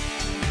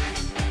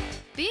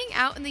Being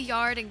out in the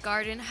yard and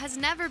garden has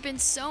never been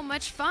so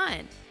much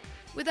fun.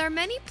 With our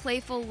many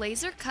playful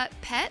laser-cut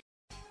pet,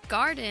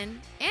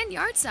 garden, and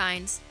yard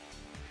signs.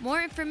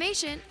 More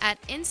information at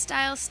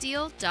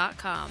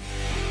InStyleSteel.com.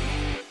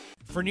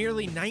 For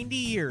nearly 90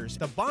 years,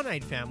 the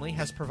Bonide family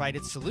has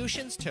provided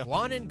solutions to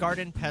lawn and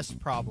garden pest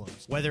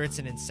problems. Whether it's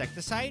an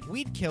insecticide,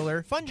 weed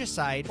killer,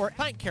 fungicide, or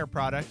plant care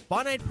product,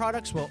 Bonide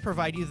products will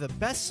provide you the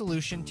best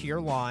solution to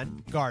your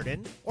lawn,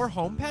 garden, or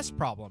home pest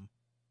problem.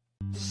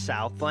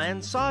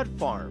 Southland Sod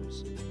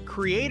Farms,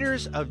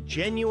 creators of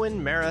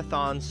genuine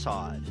marathon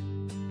sod.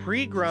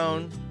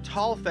 Pre-grown,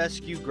 tall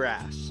fescue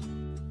grass.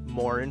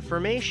 More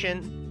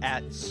information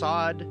at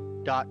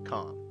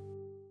sod.com.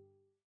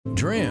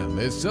 DRAM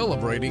is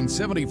celebrating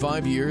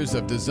 75 years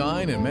of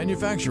design and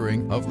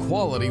manufacturing of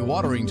quality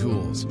watering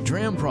tools.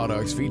 DRAM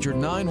products feature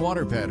 9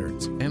 water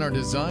patterns and are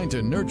designed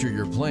to nurture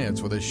your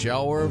plants with a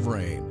shower of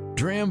rain.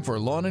 DRAM for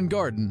lawn and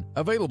garden,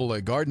 available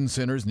at garden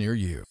centers near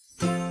you.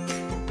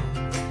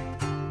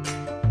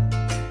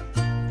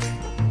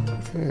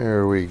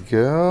 There we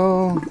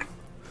go.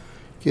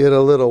 Get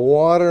a little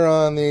water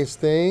on these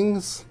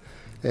things,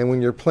 and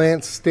when your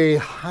plants stay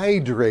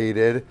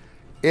hydrated,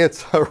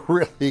 it's a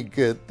really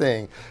good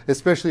thing,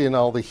 especially in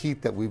all the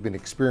heat that we've been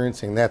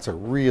experiencing. That's a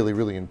really,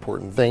 really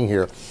important thing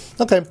here.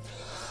 Okay, I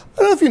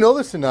don't know if you know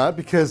this or not,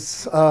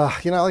 because I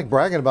like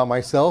bragging about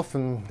myself,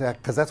 and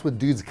because that's what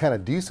dudes kind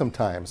of do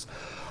sometimes.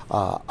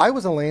 I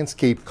was a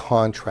landscape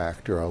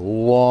contractor a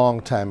long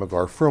time ago.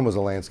 Our firm was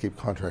a landscape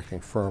contracting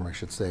firm, I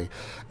should say.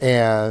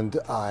 And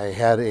I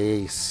had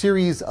a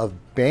series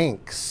of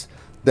banks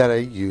that I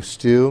used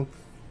to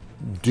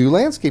do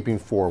landscaping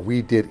for.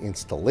 We did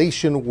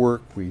installation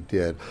work. We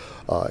did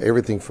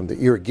everything from the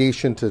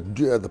irrigation to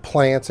the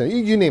plants, and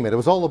you name it. It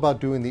was all about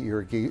doing the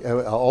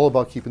irrigation, all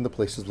about keeping the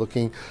places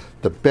looking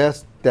the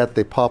best that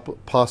they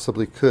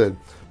possibly could.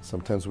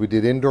 Sometimes we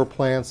did indoor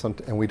plants,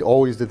 and we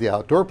always did the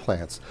outdoor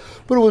plants.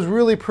 But it was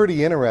really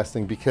pretty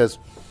interesting because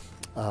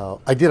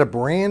I did a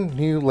brand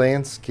new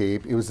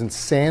landscape. It was in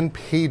San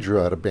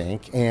Pedro at a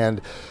bank,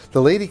 and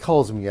the lady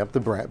calls me up, the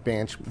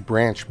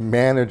branch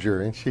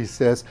manager, and she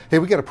says, "Hey,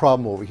 we got a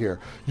problem over here.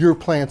 Your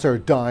plants are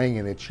dying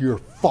and it's your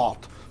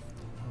fault."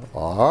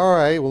 All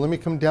right, well, let me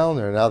come down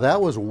there. Now,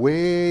 that was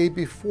way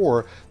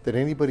before that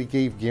anybody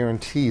gave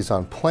guarantees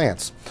on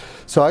plants.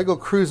 So I go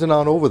cruising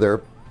on over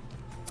there,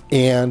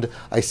 and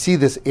I see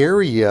this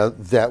area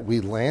that we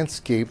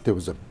landscaped. There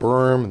was a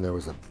berm, and there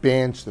was a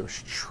bench, there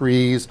was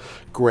trees,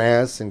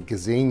 grass, and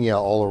gazania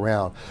all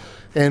around.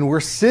 And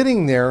we're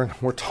sitting there, and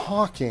we're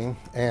talking,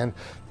 and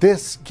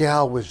this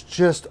gal was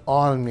just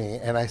on me.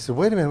 And I said,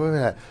 wait a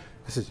minute.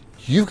 I said,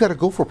 you've got a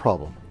gopher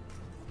problem.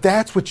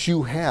 That's what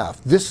you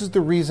have. This is the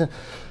reason.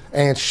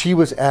 And she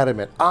was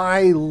adamant.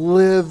 I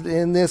lived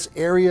in this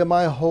area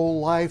my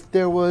whole life.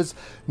 There was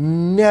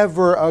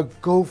never a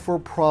gopher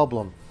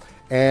problem.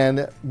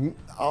 And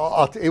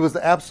it was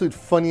the absolute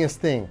funniest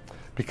thing,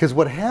 because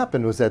what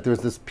happened was that there was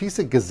this piece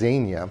of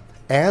gazania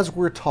as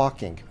we're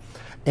talking,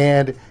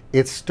 and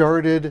it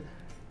started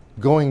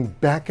going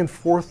back and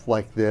forth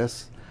like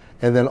this,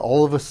 and then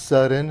all of a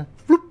sudden,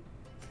 whoop,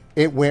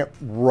 it went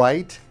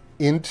right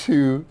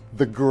into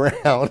the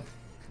ground.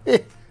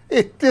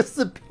 It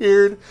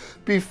disappeared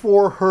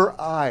before her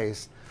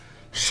eyes.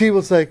 She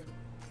was like,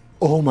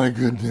 "Oh my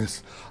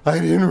goodness, I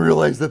didn't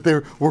realize that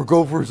there were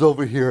gophers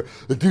over here.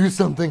 Do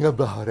something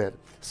about it."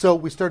 So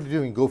we started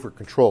doing gopher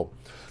control.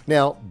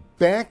 Now,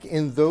 back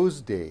in those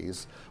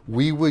days,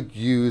 we would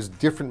use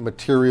different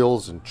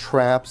materials and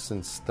traps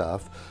and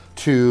stuff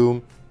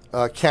to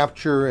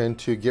capture and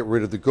to get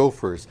rid of the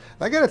gophers.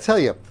 I gotta tell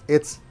you,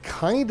 it's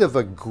kind of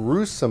a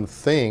gruesome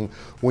thing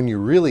when you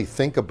really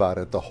think about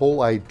it. The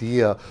whole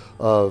idea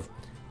of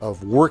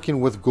working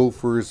with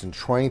gophers and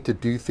trying to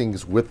do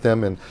things with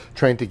them and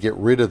trying to get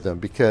rid of them,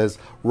 because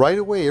right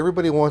away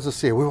everybody wants to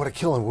say, we want to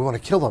kill them, we want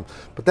to kill them.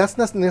 But that's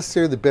not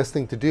necessarily the best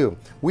thing to do.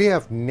 We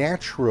have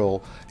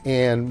natural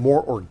and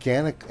more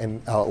organic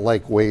and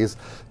like ways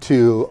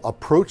to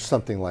approach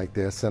something like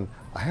this, and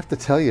I have to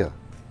tell you,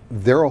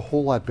 they're a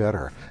whole lot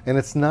better, and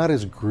it's not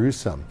as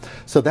gruesome.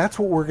 So that's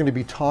what we're going to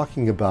be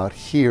talking about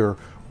here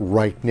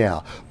right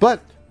now.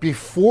 But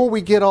before we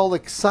get all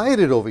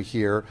excited over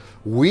here,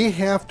 we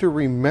have to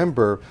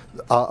remember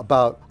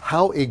about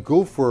how a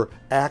gopher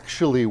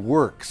actually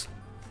works.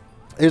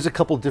 There's a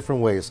couple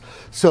different ways.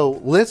 So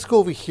let's go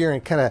over here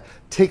and kind of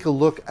take a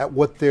look at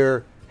what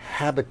their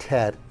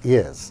habitat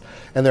is.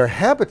 And their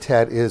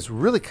habitat is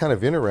really kind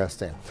of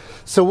interesting.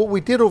 So what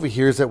we did over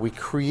here is that we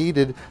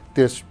created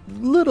this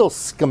little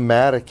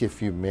schematic,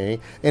 if you may,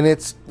 and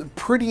it's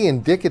pretty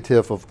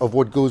indicative of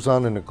what goes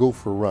on in a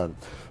gopher run.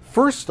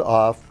 First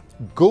off,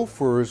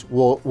 gophers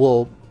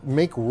will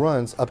make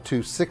runs up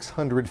to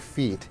 600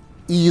 feet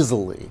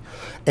easily.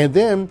 And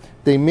then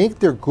they make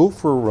their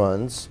gopher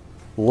runs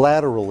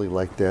laterally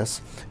like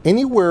this,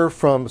 anywhere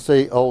from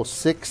say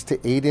 6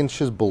 to 8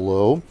 inches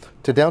below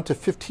to down to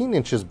 15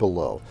 inches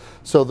below.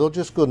 So they'll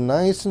just go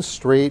nice and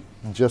straight,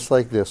 just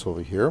like this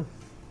over here.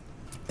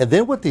 And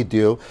then what they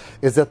do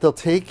is that they'll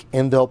take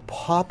and they'll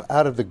pop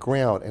out of the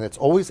ground, and it's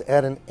always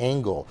at an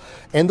angle.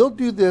 And they'll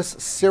do this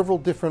several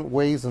different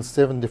ways in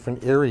 7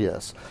 different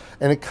areas.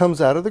 And it comes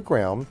out of the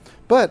ground.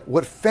 But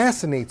what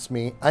fascinates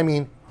me, I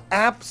mean,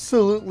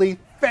 absolutely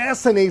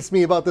fascinates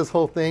me about this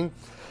whole thing,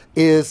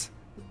 is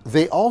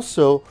they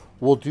also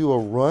will do a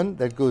run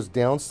that goes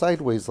down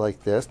sideways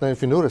like this. Now,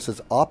 if you notice,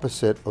 it's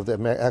opposite of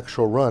the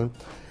actual run.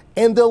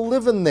 And they'll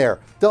live in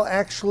there. They'll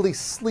actually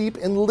sleep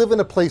and live in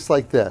a place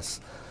like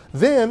this.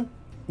 Then,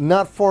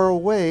 not far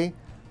away,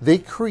 they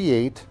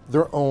create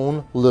their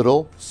own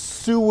little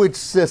sewage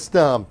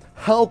system.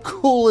 How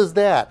cool is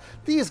that?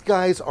 These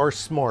guys are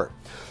smart.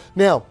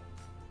 Now,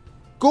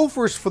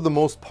 gophers, for the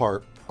most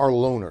part, are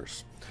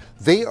loners.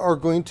 They are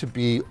going to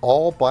be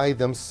all by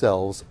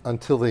themselves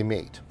until they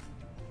mate.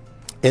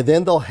 And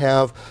then they'll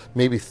have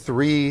maybe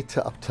 3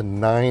 to up to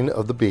 9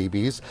 of the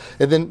babies.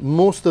 And then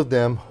most of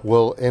them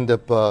will end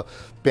up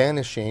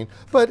banishing.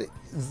 But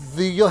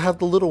you'll have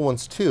the little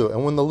ones too.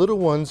 And when the little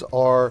ones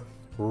are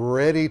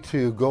ready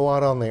to go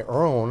out on their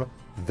own,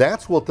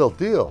 that's what they'll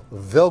do.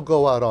 They'll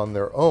go out on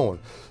their own.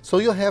 So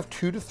you'll have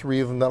 2 to 3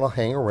 of them that'll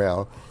hang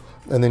around.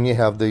 And then you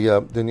have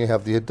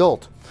the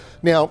adult.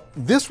 Now,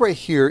 this right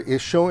here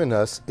is showing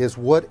us is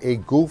what a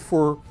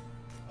gopher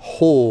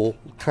hole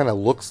kind of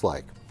looks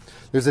like.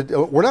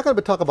 We're not going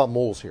to talk about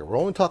moles here. We're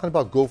only talking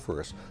about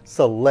gophers.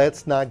 So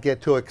let's not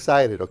get too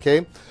excited,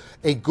 okay?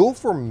 A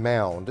gopher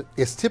mound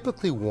is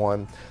typically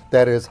one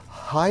that is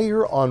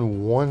higher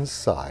on one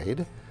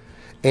side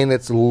and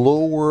it's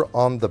lower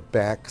on the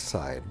back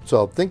side.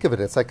 So think of it,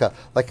 it's like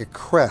a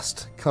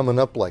crest coming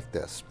up like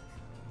this.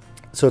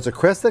 So it's a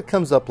crest that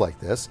comes up like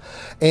this,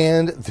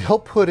 and they'll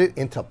put it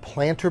into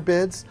planter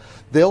beds.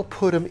 They'll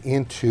put them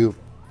into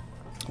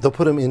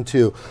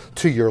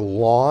your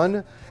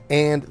lawn,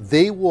 and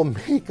they will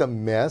make a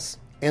mess,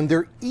 and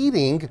they're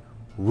eating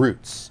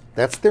roots.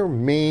 That's their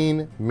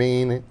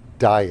main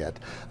diet.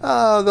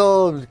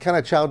 They'll kind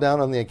of chow down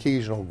on the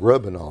occasional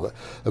grub and all that.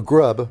 A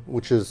grub,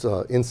 which is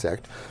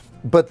insect.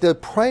 But they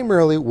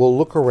primarily will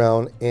look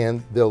around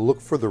and they'll look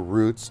for the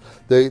roots.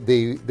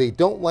 They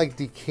don't like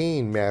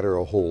decaying matter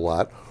a whole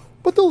lot,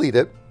 but they'll eat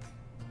it.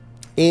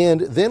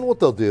 And then what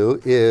they'll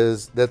do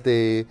is that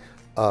they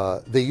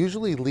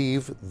usually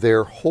leave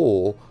their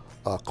hole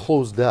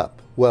closed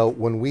up. Well,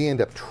 when we end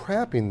up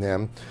trapping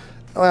them,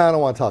 I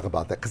don't want to talk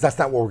about that because that's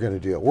not what we're going to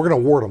do. We're going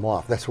to ward them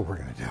off. That's what we're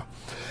going to do.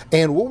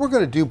 And what we're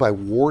going to do by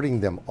warding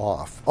them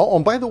off. Oh,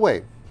 and by the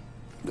way,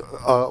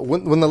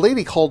 when the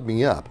lady called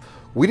me up,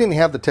 we didn't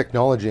have the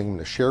technology I'm going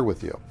to share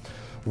with you.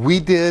 We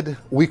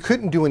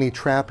couldn't do any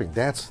trapping.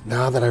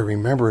 Now that I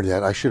remember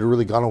that, I should have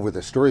really gone over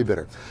the story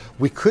better.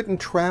 We couldn't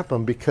trap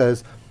them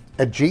because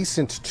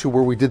adjacent to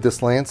where we did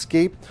this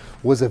landscape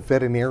was a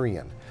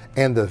veterinarian.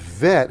 And the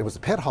vet, it was a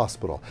pet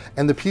hospital,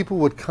 and the people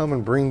would come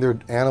and bring their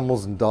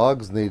animals and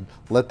dogs, and they'd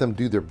let them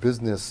do their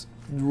business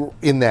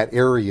in that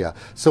area.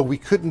 So we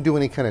couldn't do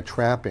any kind of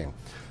trapping.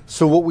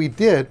 So what we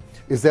did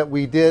is that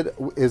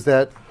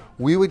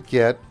we would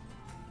get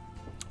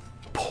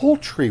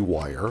poultry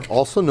wire,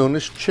 also known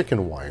as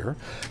chicken wire,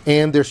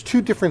 and there's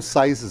 2 different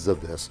sizes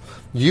of this.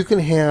 You can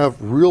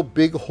have real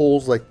big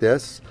holes like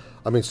this,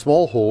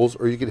 small holes,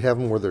 or you could have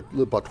them where they're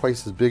about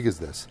twice as big as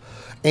this.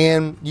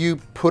 And you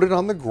put it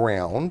on the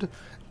ground,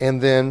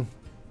 and then,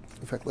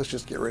 in fact, let's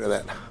just get rid of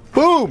that.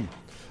 Boom!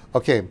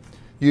 Okay,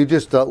 you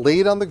just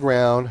lay it on the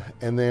ground,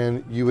 and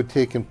then you would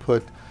take and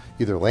put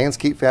either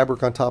landscape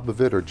fabric on top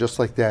of it, or just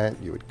like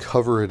that, you would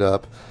cover it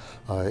up.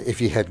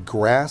 If you had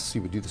grass,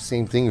 you would do the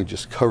same thing. You would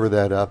just cover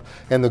that up,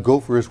 and the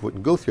gophers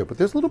wouldn't go through it. But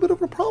there's a little bit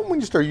of a problem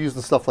when you start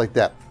using stuff like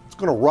that. It's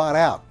going to rot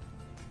out.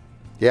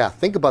 Yeah,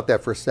 think about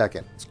that for a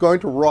second. It's going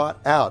to rot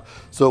out.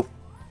 So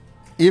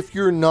if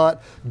you're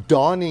not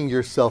donning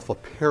yourself a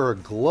pair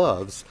of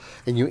gloves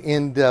and you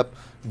end up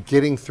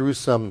getting through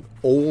some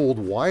old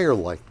wire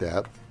like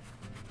that,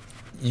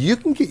 you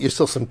can get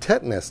yourself some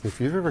tetanus. And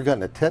if you've ever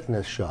gotten a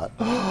tetanus shot,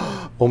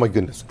 oh my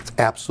goodness, it's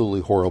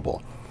absolutely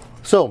horrible.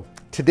 So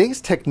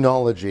today's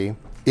technology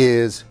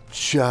is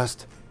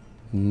just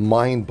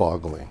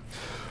mind-boggling.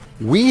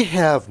 We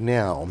have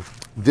now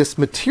this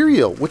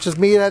material, which is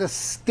made out of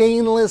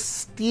stainless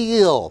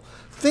steel.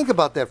 Think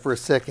about that for a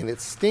second.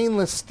 It's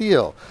stainless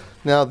steel.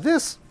 Now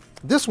this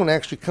one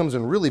actually comes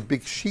in really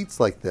big sheets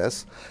like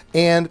this.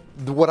 And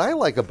what I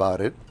like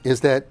about it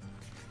is that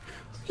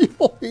you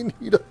only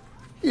need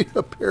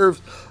a pair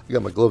of, I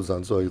got my gloves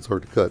on so it's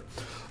hard to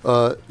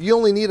cut. You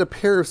only need a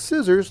pair of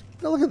scissors.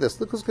 Now look at this.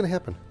 Look what's going to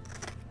happen.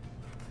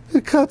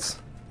 It cuts.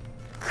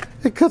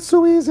 It cuts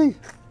so easy.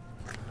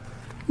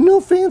 No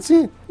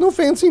fancy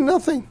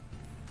nothing.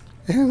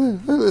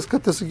 And let's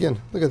cut this again.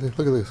 Look at this.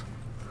 Look at this.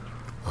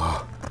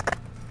 Oh,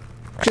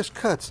 just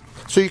cuts.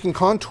 So you can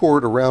contour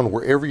it around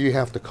wherever you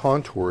have to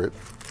contour it.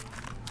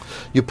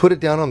 You put it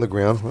down on the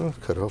ground. Well,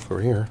 cut it off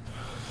over here.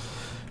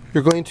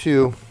 You're going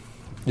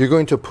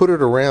to put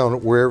it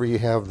around wherever you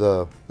have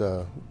the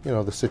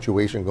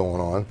situation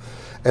going on,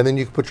 and then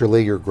you can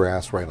lay your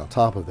grass right on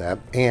top of that.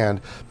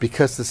 And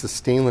because this is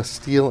stainless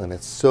steel and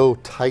it's so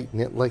tight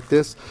knit like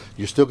this,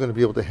 you're still going to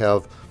be able to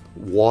have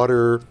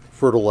water,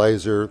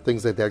 fertilizer,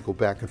 things like that go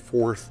back and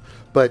forth.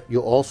 But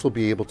you'll also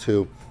be able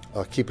to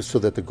keep it so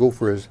that the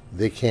gophers,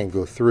 they can't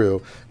go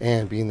through.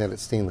 And being that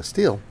it's stainless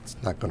steel, it's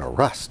not going to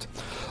rust.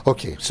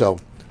 Okay, so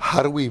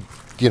how do we,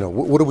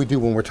 what do we do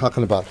when we're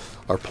talking about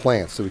our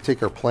plants? So we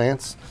take our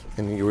plants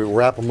and we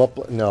wrap them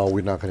up. No,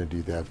 we're not going to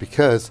do that,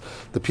 because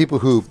the people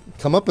who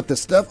come up with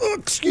this stuff, oh,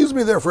 excuse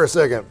me there for a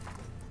second,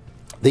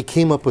 they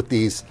came up with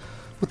these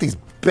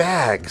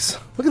bags.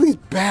 Look at these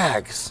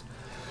bags.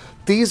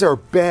 These are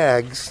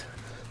bags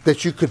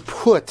that you could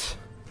put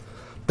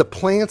the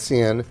plants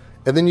in,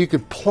 and then you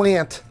could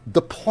plant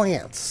the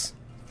plants.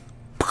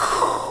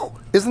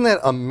 Isn't that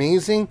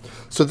amazing?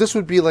 So this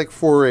would be like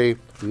for a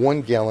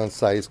 1 gallon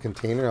size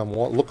container. I'm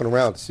looking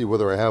around to see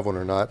whether I have one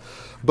or not.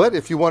 But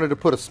if you wanted to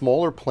put a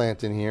smaller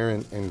plant in here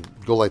and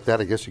go like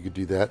that, I guess you could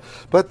do that.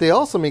 But they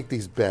also make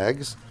these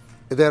bags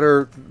that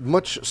are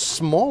much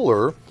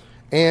smaller,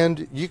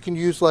 and you can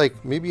use,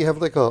 like, maybe you have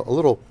like a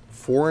little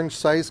 4-inch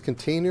size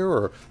container,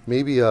 or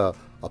maybe a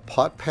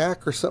pot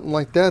pack or something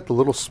like that, the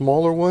little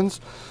smaller ones.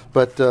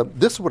 But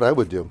this is what I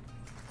would do.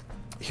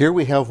 Here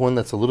we have one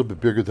that's a little bit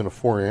bigger than a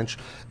 4-inch,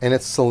 and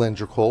it's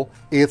cylindrical,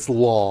 it's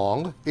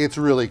long, it's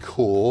really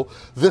cool.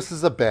 This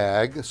is a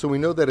bag, so we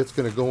know that it's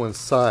going to go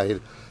inside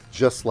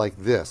just like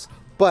this.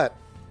 But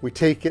we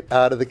take it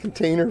out of the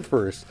container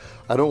first.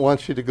 I don't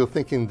want you to go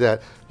thinking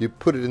that you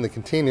put it in the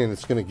container and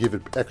it's going to give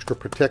it extra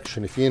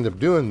protection. If you end up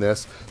doing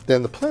this,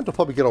 then the plant will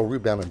probably get all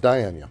rebound and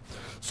die on you.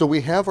 So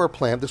we have our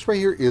plant. This right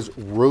here is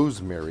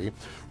rosemary.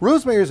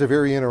 Rosemary is a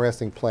very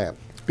interesting plant,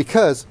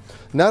 because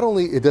not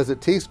only does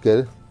it taste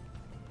good,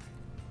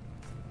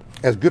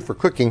 as good for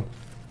cooking,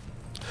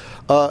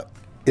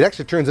 it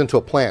actually turns into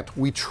a plant.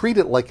 We treat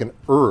it like an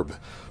herb.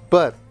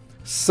 But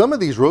some of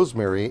these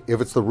rosemary,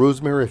 if it's the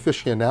rosemary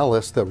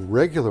officinalis, the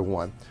regular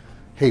one,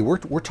 hey, we're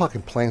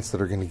talking plants that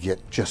are going to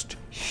get just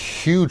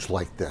huge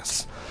like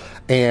this.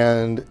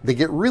 And they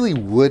get really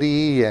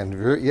woody, and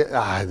you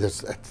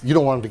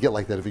don't want them to get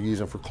like that if you use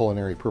them for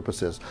culinary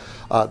purposes.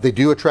 They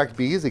do attract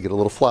bees. They get a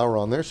little flower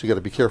on there, so you got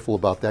to be careful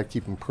about that.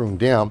 Keep them pruned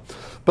down.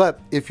 But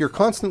if you're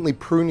constantly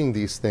pruning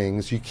these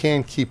things, you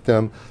can keep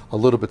them a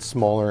little bit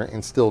smaller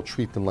and still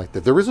treat them like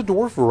that. There is a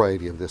dwarf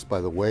variety of this,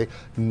 by the way,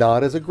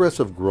 not as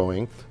aggressive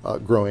growing,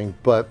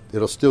 but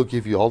it'll still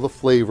give you all the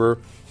flavor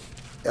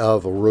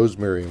of a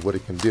rosemary and what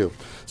it can do.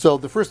 So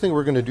the first thing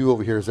we're going to do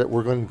over here is that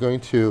we're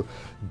going to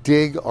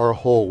dig our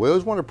hole. We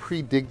always want to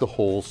pre-dig the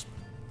holes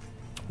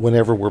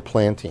whenever we're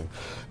planting.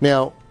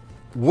 Now,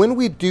 when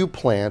we do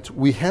plant,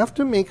 we have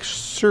to make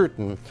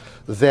certain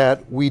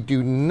that we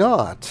do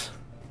not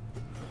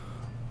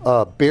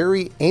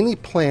bury any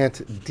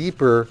plant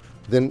deeper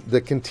than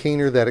the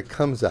container that it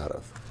comes out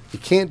of. You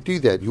can't do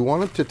that. You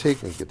want it to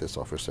take, let me get this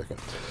off for a second.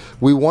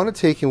 We want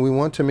to take and we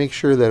want to make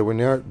sure that we're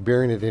not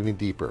burying it any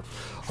deeper.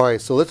 All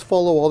right, so let's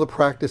follow all the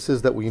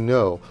practices that we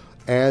know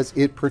as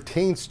it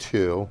pertains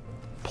to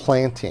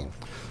planting.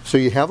 So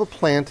you have a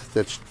plant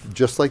that's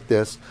just like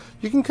this.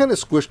 You can kind of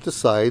squish the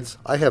sides.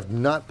 I have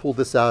not pulled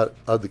this out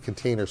of the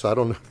container, so I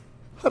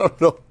don't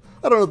know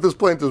if this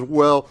plant is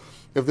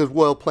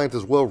plant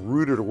is well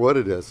rooted or what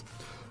it is.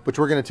 But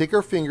we're going to take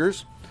our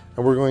fingers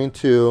and we're going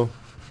to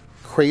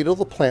cradle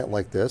the plant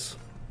like this,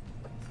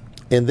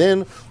 and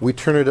then we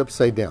turn it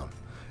upside down,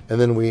 and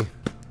then we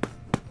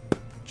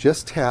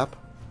just tap,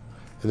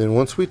 and then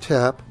once we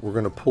tap, we're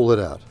going to pull it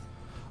out.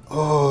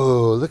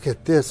 Oh, look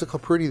at this. Look how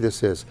pretty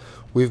this is.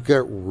 We've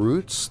got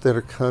roots that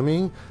are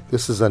coming.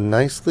 This is a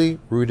nicely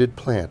rooted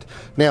plant.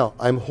 Now,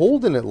 I'm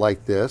holding it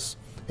like this,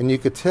 and you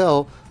could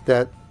tell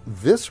that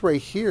this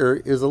right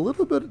here is a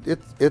little bit,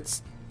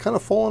 it's kind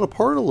of falling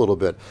apart a little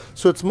bit.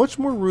 So it's much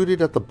more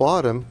rooted at the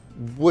bottom,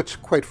 which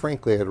quite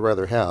frankly I'd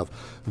rather have,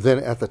 than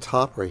at the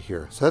top right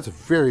here. So that's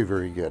very,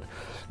 very good.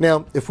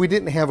 Now, if we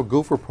didn't have a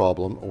gopher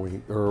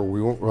problem,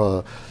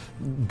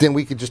 then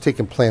we could just take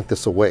and plant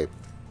away.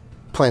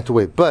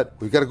 But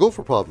we've got a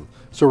gopher problem.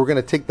 So we're going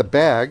to take the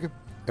bag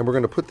and we're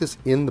going to put this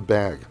in the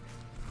bag.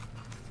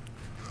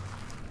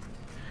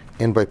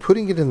 And by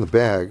putting it in the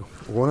bag,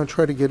 we want to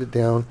try to get it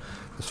down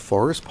as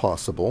far as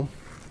possible.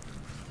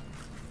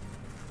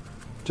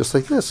 Just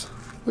like this.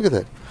 Look at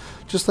that.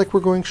 Just like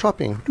we're going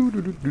shopping.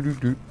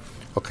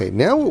 Okay,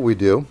 now what we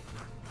do,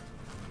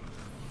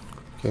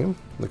 okay,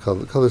 look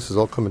how this is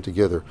all coming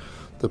together.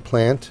 The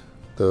plant,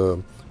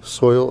 the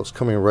soil is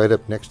coming right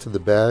up next to the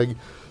bag.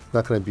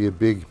 Not going to be a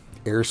big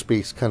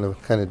airspace kind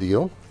of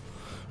deal.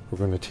 We're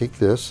going to take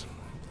this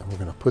and we're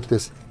going to put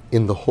this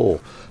in the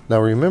hole. Now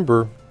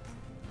remember,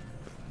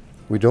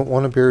 we don't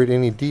want to bury it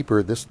any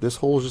deeper. This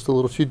hole is just a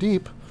little too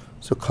deep.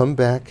 So come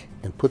back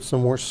and put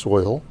some more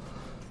soil.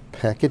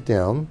 Pack it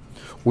down.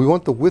 We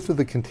want the width of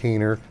the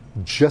container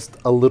just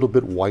a little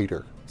bit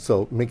wider.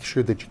 So make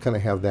sure that you kind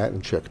of have that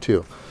in check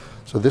too.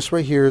 So this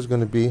right here is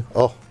going to be,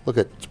 oh, look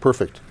at, it's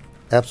perfect.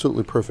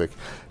 Absolutely perfect.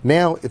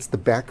 Now it's the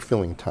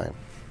backfilling time.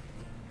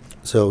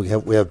 So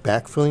we have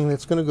backfilling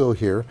that's going to go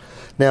here.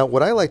 Now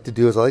what I like to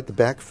do is I like to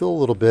backfill a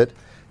little bit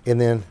and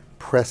then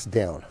press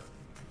down.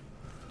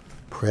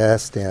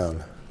 Press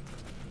down.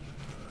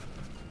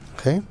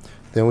 Okay,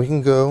 then we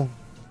can go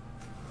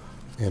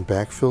And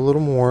backfill a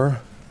little more.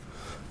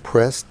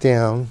 Press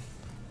down.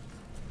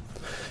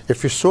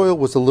 If your soil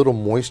was a little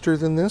moister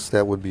than this,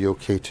 that would be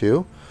okay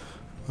too.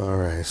 All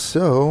right,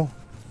 so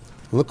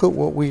look at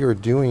what we are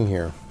doing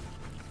here.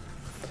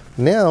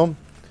 Now,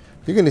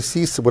 you're going to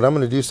see what I'm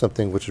going to do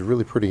something which is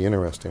really pretty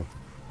interesting.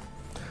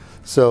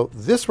 So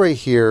this right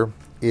here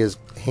is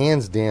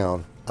hands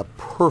down a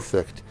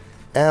perfect,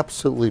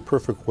 absolutely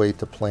perfect way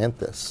to plant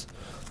this.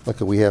 Look,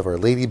 we have our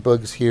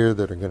ladybugs here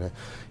that are going to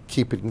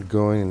keep it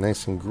going and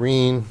nice and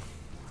green.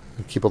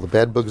 Keep all the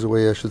bad bugs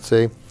away, I should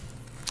say.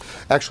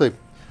 Actually,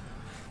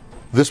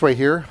 this right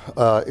here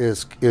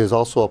is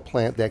also a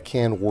plant that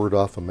can ward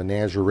off a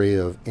menagerie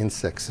of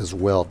insects as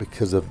well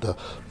because of the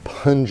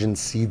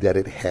pungency that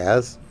it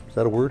has. Is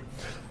that a word?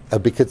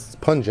 Because it's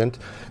pungent,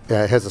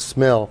 it has a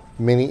smell,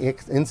 many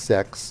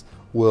insects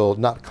will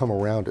not come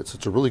around it. So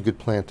it's a really good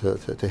plant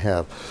to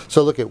have.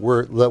 So look,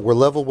 we're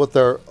level with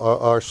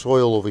our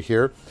soil over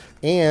here,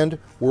 and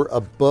we're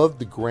above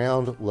the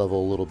ground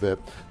level a little bit.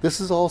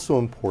 This is also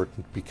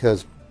important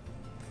because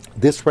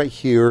this right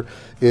here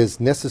is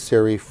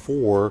necessary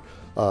for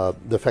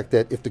the fact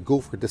that if the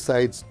gopher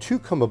decides to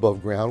come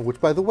above ground, which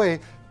by the way,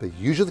 they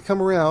usually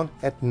come around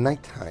at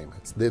nighttime.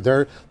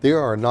 They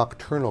are a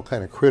nocturnal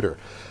kind of critter.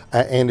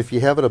 And if you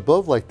have it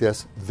above like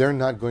this, they're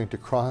not going to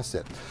cross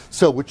it.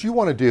 So what you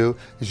want to do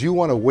is you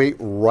want to wait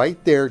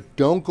right there.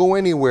 Don't go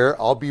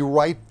anywhere. I'll be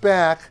right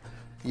back.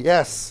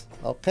 Yes.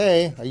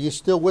 Okay. Are you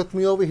still with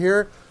me over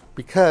here?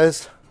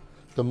 Because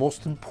the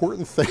most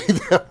important thing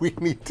that we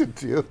need to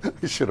do,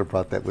 I should have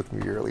brought that with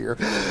me earlier,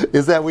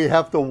 is that we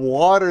have to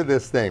water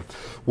this thing.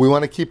 We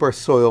want to keep our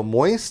soil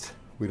moist.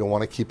 We don't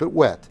want to keep it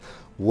wet.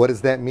 What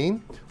does that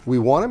mean? We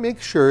want to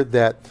make sure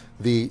that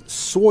the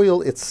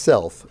soil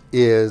itself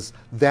is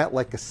that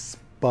like a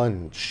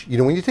sponge. You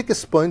know, when you take a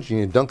sponge and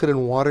you dunk it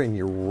in water and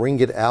you wring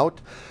it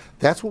out,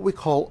 that's what we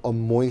call a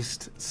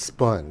moist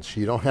sponge.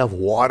 You don't have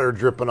water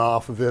dripping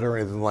off of it or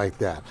anything like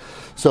that.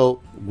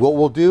 So what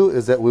we'll do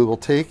is that we will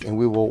take and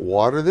we will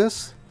water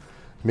this,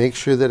 make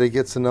sure that it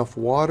gets enough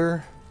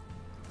water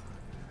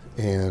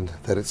and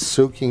that it's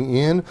soaking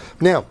in.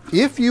 Now,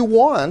 if you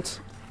want,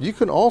 you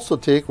can also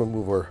take, we'll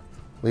move our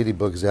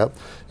ladybugs out,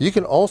 you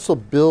can also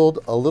build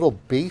a little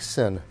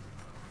basin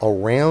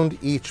around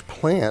each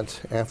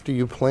plant after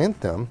you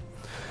plant them,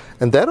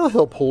 and that'll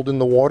help hold in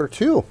the water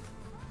too.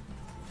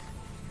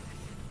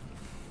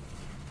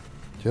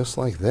 Just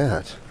like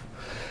that.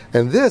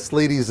 And this,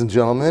 ladies and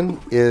gentlemen,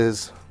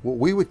 is what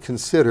we would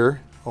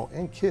consider, oh,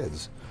 and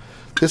kids,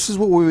 this is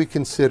what we would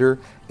consider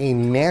a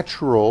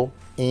natural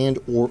and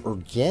or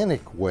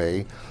organic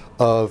way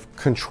of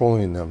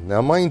controlling them.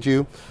 Now, mind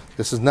you,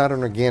 this is not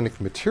an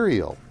organic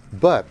material,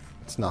 but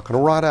it's not going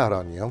to rot out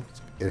on you.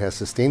 It has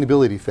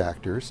sustainability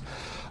factors.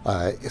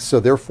 So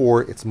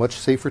therefore, it's much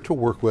safer to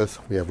work with.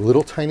 We have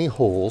little tiny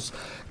holes.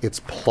 It's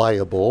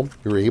pliable.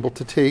 You're able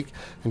to take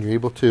and you're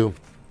able to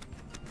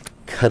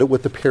cut it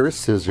with a pair of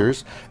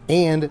scissors,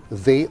 and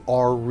they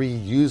are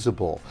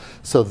reusable.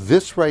 So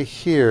this right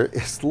here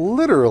is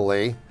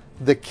literally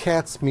the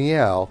cat's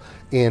meow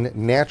in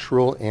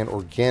natural and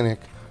organic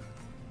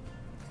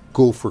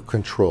gopher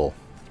control.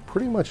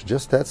 Pretty much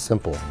just that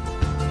simple.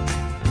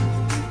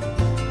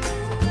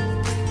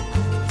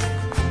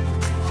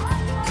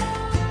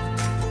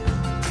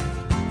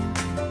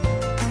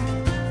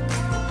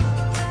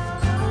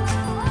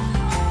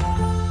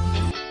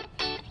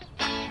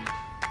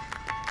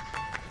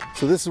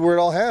 So this is where it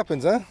all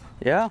happens, huh?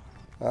 Yeah.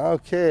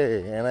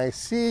 Okay, and I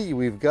see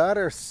we've got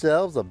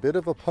ourselves a bit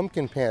of a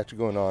pumpkin patch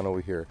going on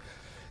over here.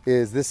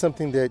 Is this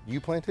something that you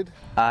planted?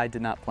 I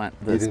did not plant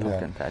this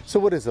pumpkin patch.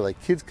 So what is it,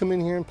 like kids come in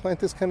here and plant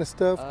this kind of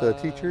stuff, the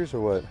teachers, or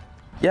what?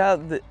 Yeah,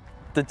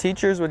 the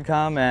teachers would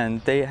come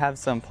and they have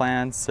some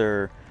plants,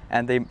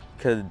 and they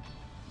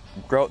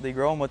grow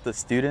them with the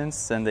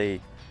students, and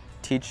they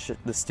teach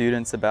the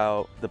students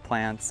about the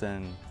plants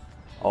and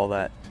all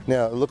that.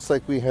 Now it looks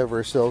like we have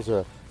ourselves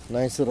a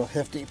nice little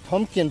hefty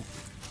pumpkin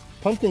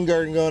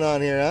garden going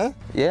on here, huh?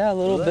 Yeah, a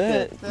little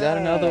bit. Got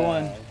another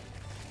one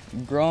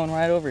growing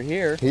right over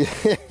here.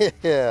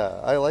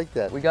 Yeah, I like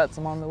that. We got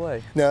some on the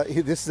way. Now,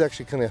 this is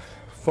actually kind of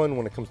fun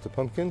when it comes to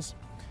pumpkins.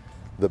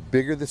 The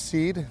bigger the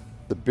seed,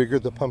 the bigger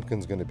the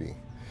pumpkin's going to be.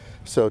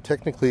 So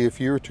technically, if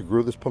you were to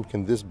grow this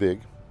pumpkin this big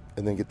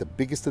and then get the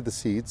biggest of the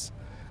seeds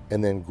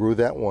and then grow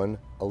that one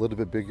a little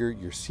bit bigger,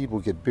 your seed will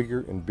get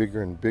bigger and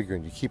bigger and bigger,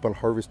 and you keep on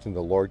harvesting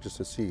the largest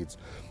of seeds.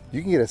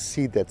 You can get a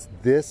seed that's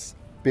this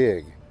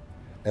big,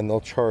 and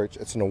they'll charge,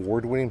 it's an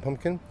award-winning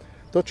pumpkin,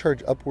 they'll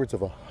charge upwards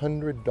of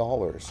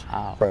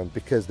 $100 from,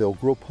 because they'll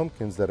grow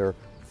pumpkins that are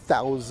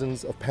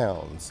thousands of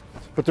pounds.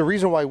 But the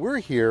reason why we're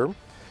here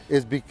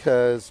is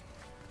because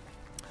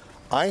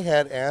I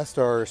had asked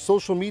our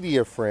social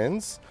media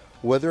friends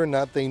whether or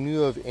not they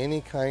knew of any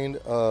kind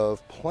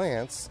of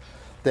plants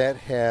that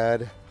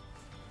had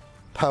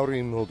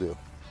powdery mildew.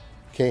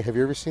 Okay, have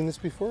you ever seen this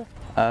before?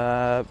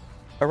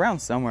 Around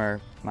somewhere,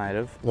 might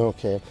have.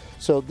 Okay,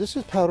 so this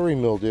is powdery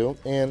mildew,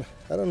 and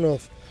I don't know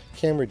if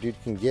camera dude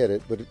can get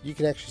it, but you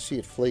can actually see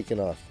it flaking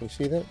off. Can you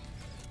see that?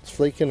 It's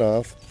flaking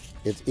off,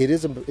 It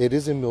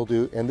is a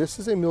mildew, and this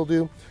is a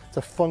mildew, it's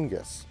a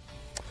fungus.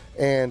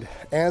 And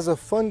as a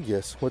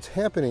fungus, what's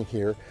happening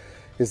here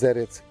is that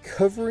it's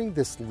covering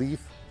this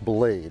leaf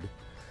blade,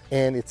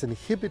 and it's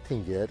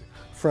inhibiting it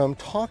from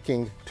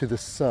talking to the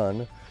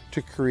sun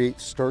to create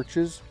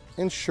starches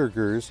and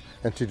sugars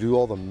and to do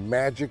all the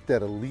magic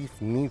that a leaf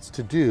needs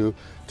to do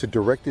to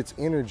direct its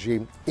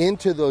energy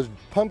into those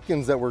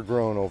pumpkins that we're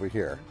growing over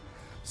here.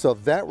 So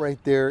that right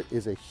there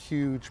is a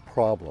huge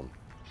problem.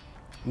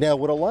 Now,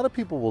 what a lot of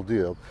people will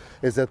do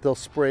is that they'll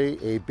spray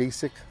a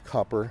basic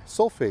copper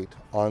sulfate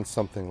on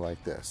something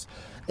like this.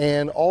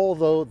 And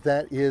although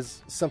that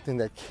is something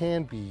that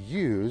can be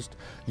used,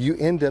 you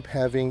end up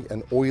having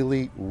an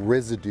oily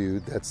residue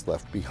that's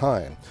left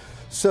behind.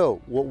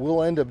 So what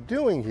we'll end up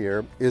doing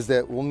here is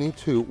that we'll need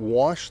to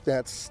wash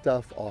that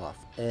stuff off.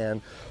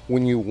 And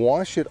when you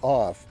wash it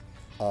off,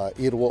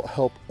 it will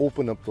help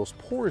open up those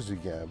pores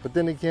again. But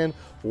then again,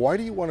 why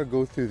do you want to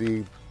go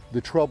through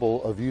the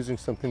trouble of using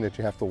something that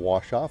you have to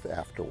wash off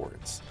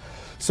afterwards?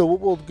 So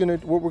what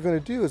we're gonna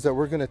do is that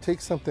we're gonna take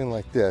something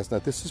like this. Now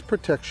this is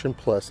Protection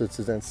Plus. It's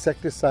an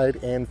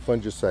insecticide and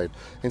fungicide.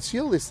 And see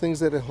all these things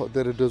that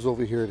it does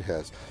over here? It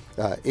has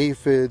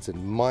aphids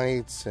and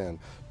mites and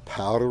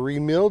powdery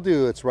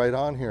mildew. It's right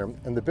on here.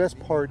 And the best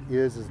part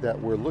is that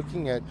we're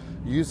looking at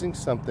using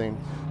something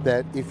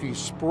that if you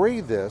spray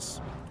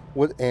this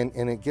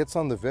and it gets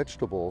on the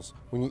vegetables,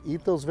 when you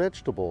eat those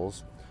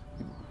vegetables,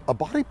 a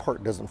body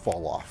part doesn't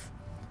fall off,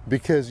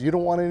 because you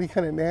don't want any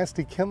kind of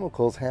nasty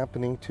chemicals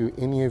happening to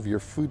any of your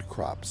food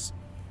crops.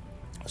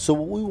 So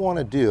what we want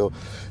to do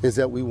is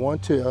that we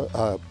want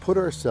to put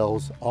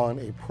ourselves on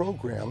a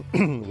program.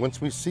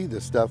 Once we see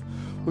this stuff,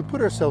 we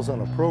put ourselves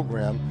on a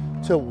program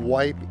to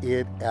wipe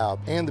it out.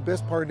 And the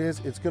best part is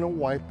it's going to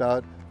wipe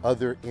out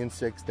other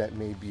insects that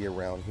may be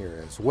around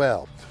here as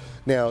well.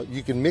 Now,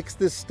 you can mix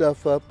this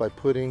stuff up by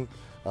putting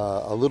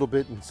a little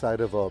bit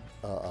inside of a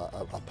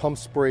pump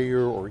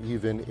sprayer or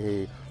even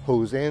a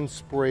hose end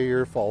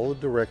sprayer. Follow the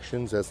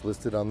directions as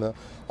listed on the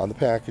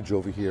package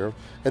over here,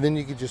 and then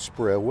you could just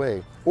spray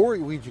away. Or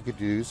what you could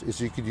use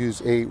is you could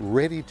use a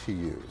ready to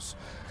use,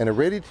 and a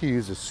ready to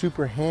use is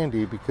super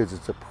handy because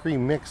it's a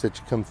pre-mix that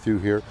you come through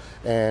here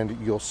and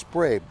you'll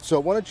spray. So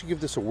why don't you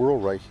give this a whirl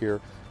right here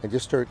and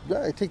just start,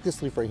 take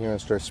this leaf right here and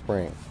start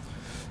spraying.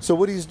 So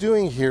what he's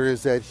doing here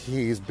is that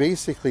he's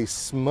basically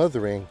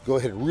smothering. Go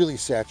ahead and really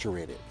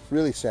saturate it,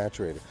 really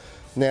saturate it.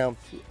 Now,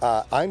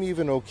 I'm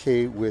even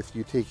okay with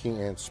you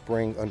taking and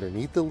spraying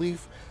underneath the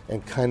leaf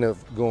and kind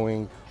of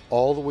going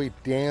all the way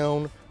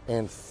down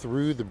and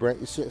through the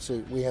branch.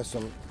 So we have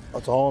some,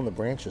 it's all on the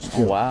branches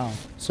too. Oh, wow.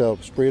 So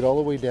spray it all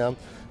the way down.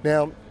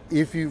 Now,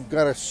 if you've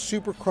got a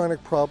super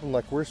chronic problem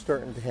like we're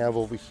starting to have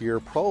over here,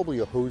 probably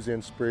a hose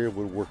end sprayer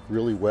would work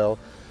really well.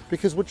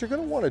 Because what you're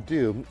going to want to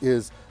do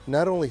is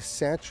not only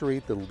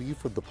saturate the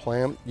leaf of the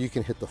plant, you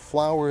can hit the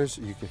flowers,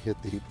 you can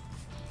hit the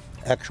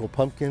actual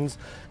pumpkins,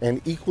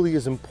 and equally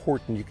as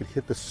important, you can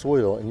hit the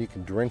soil and you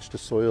can drench the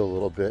soil a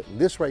little bit. And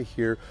this right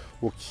here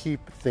will keep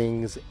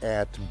things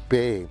at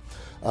bay.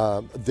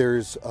 In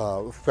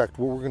fact,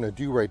 what we're going to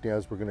do right now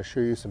is we're going to show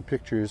you some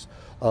pictures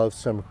of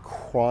some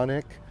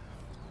chronic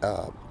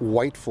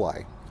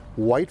whitefly.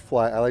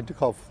 Whitefly, I like to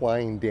call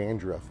flying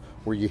dandruff,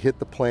 where you hit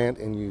the plant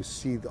and you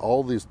see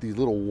all these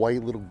little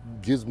white little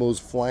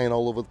gizmos flying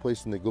all over the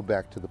place and they go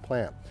back to the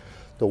plant.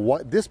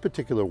 This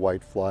particular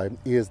whitefly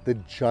is the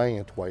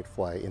giant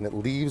whitefly, and it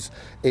leaves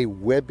a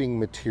webbing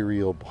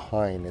material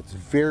behind. It's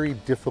very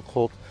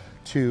difficult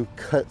to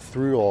cut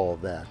through all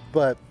of that,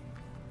 but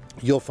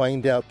you'll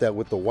find out that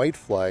with the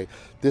whitefly,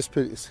 this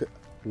is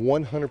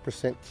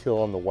 100%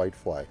 kill on the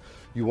whitefly.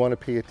 You want to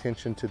pay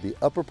attention to the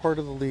upper part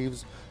of the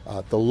leaves,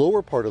 the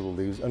lower part of the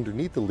leaves,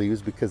 underneath the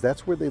leaves, because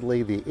that's where they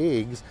lay the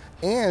eggs.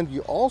 And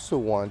you also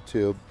want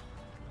to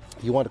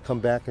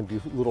come back and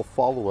do little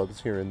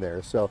follow-ups here and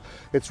there. So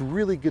it's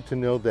really good to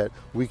know that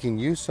we can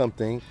use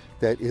something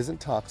that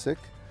isn't toxic,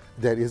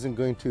 that isn't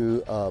going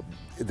to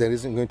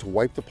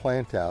wipe the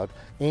plant out,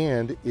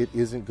 and it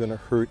isn't going to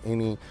hurt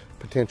any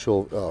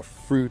potential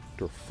fruit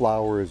or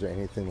flowers or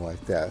anything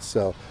like that.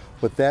 So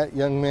with that,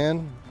 young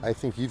man, I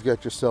think you've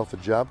got yourself a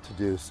job to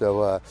do.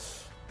 So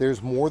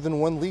there's more than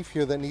one leaf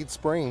here that needs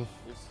spraying.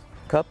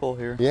 Couple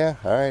here. Yeah,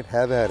 all right,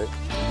 have at it.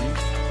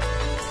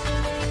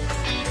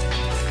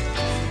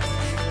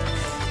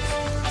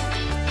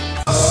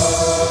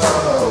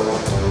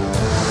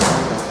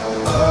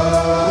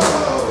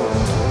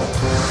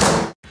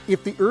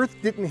 If the Earth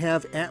didn't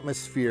have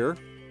atmosphere,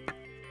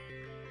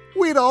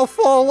 we'd all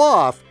fall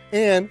off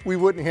and we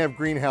wouldn't have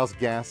greenhouse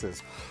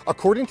gases.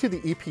 According to the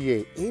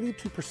EPA,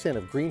 82%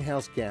 of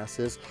greenhouse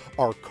gases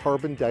are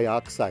carbon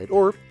dioxide,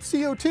 or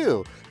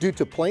CO2, due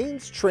to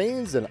planes,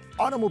 trains, and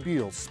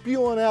automobiles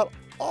spewing out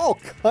all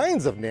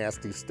kinds of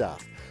nasty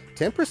stuff.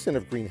 10%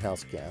 of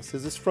greenhouse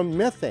gases is from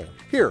methane.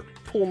 Here,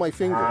 pull my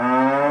finger.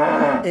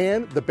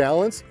 And the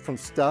balance from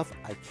stuff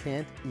I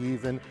can't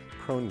even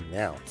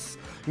pronounce.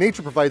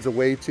 Nature provides a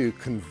way to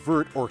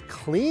convert or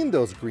clean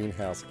those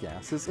greenhouse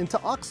gases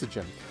into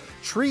oxygen.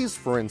 Trees,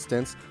 for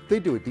instance, they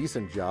do a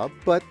decent job,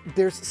 but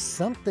there's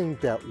something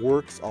that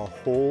works a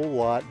whole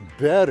lot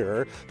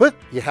better, but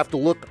you have to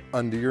look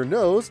under your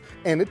nose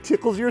and it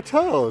tickles your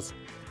toes.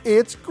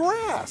 It's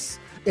grass.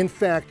 In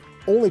fact,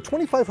 only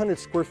 2,500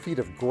 square feet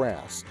of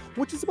grass,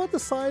 which is about the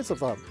size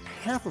of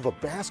half of a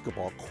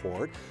basketball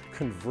court,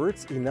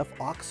 converts enough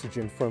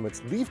oxygen from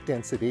its leaf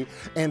density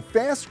and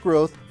fast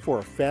growth for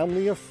a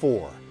family of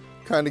 4.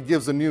 Kind of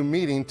gives a new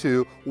meaning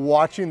to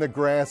watching the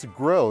grass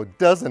grow,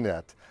 doesn't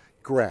it?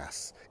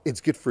 Grass.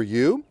 It's good for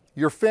you,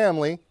 your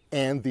family,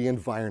 and the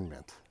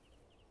environment.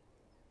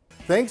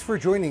 Thanks for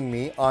joining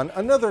me on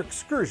another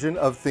excursion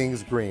of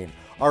Things Green.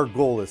 Our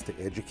goal is to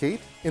educate,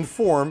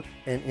 inform,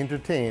 and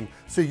entertain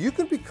so you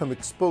can become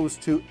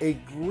exposed to a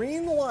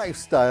green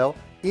lifestyle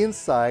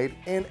inside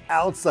and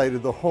outside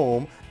of the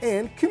home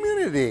and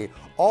community,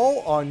 all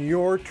on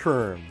your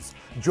terms.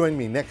 Join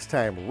me next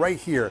time right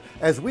here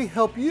as we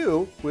help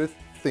you with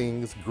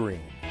Things Green.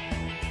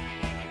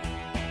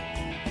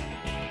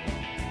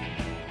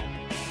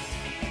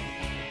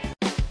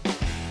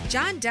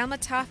 John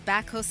Delmatoff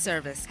Backhoe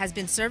Service has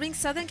been serving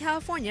Southern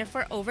California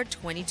for over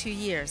 22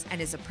 years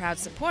and is a proud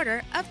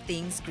supporter of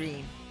Things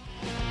Green.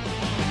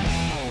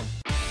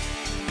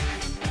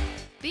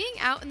 Being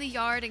out in the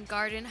yard and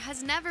garden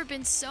has never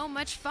been so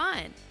much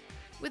fun.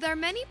 With our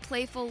many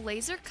playful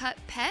laser-cut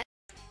pet,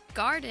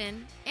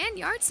 garden, and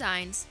yard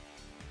signs.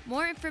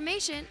 More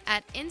information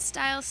at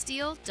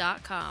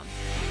InStyleSteel.com.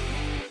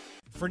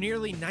 For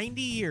nearly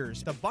 90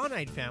 years, the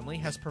Bonide family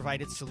has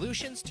provided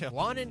solutions to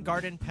lawn and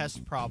garden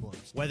pest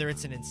problems. Whether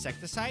it's an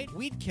insecticide,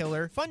 weed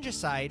killer,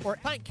 fungicide, or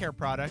plant care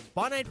product,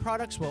 Bonide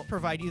products will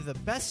provide you the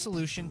best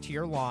solution to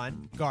your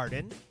lawn,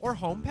 garden, or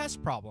home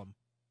pest problem.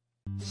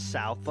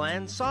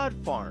 Southland Sod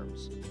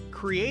Farms,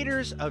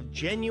 creators of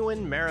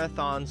genuine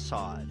marathon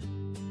sod.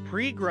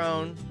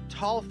 Pre-grown,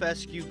 tall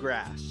fescue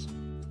grass.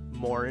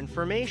 More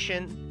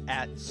information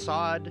at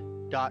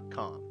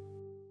sod.com.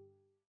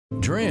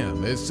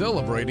 DRAM is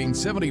celebrating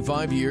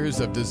 75 years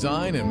of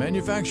design and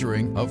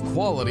manufacturing of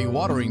quality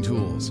watering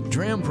tools.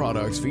 DRAM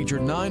products feature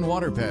 9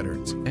 water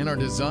patterns and are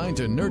designed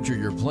to nurture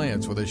your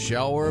plants with a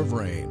shower of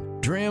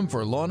rain. DRAM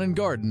for lawn and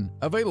garden,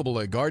 available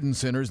at garden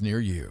centers near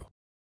you.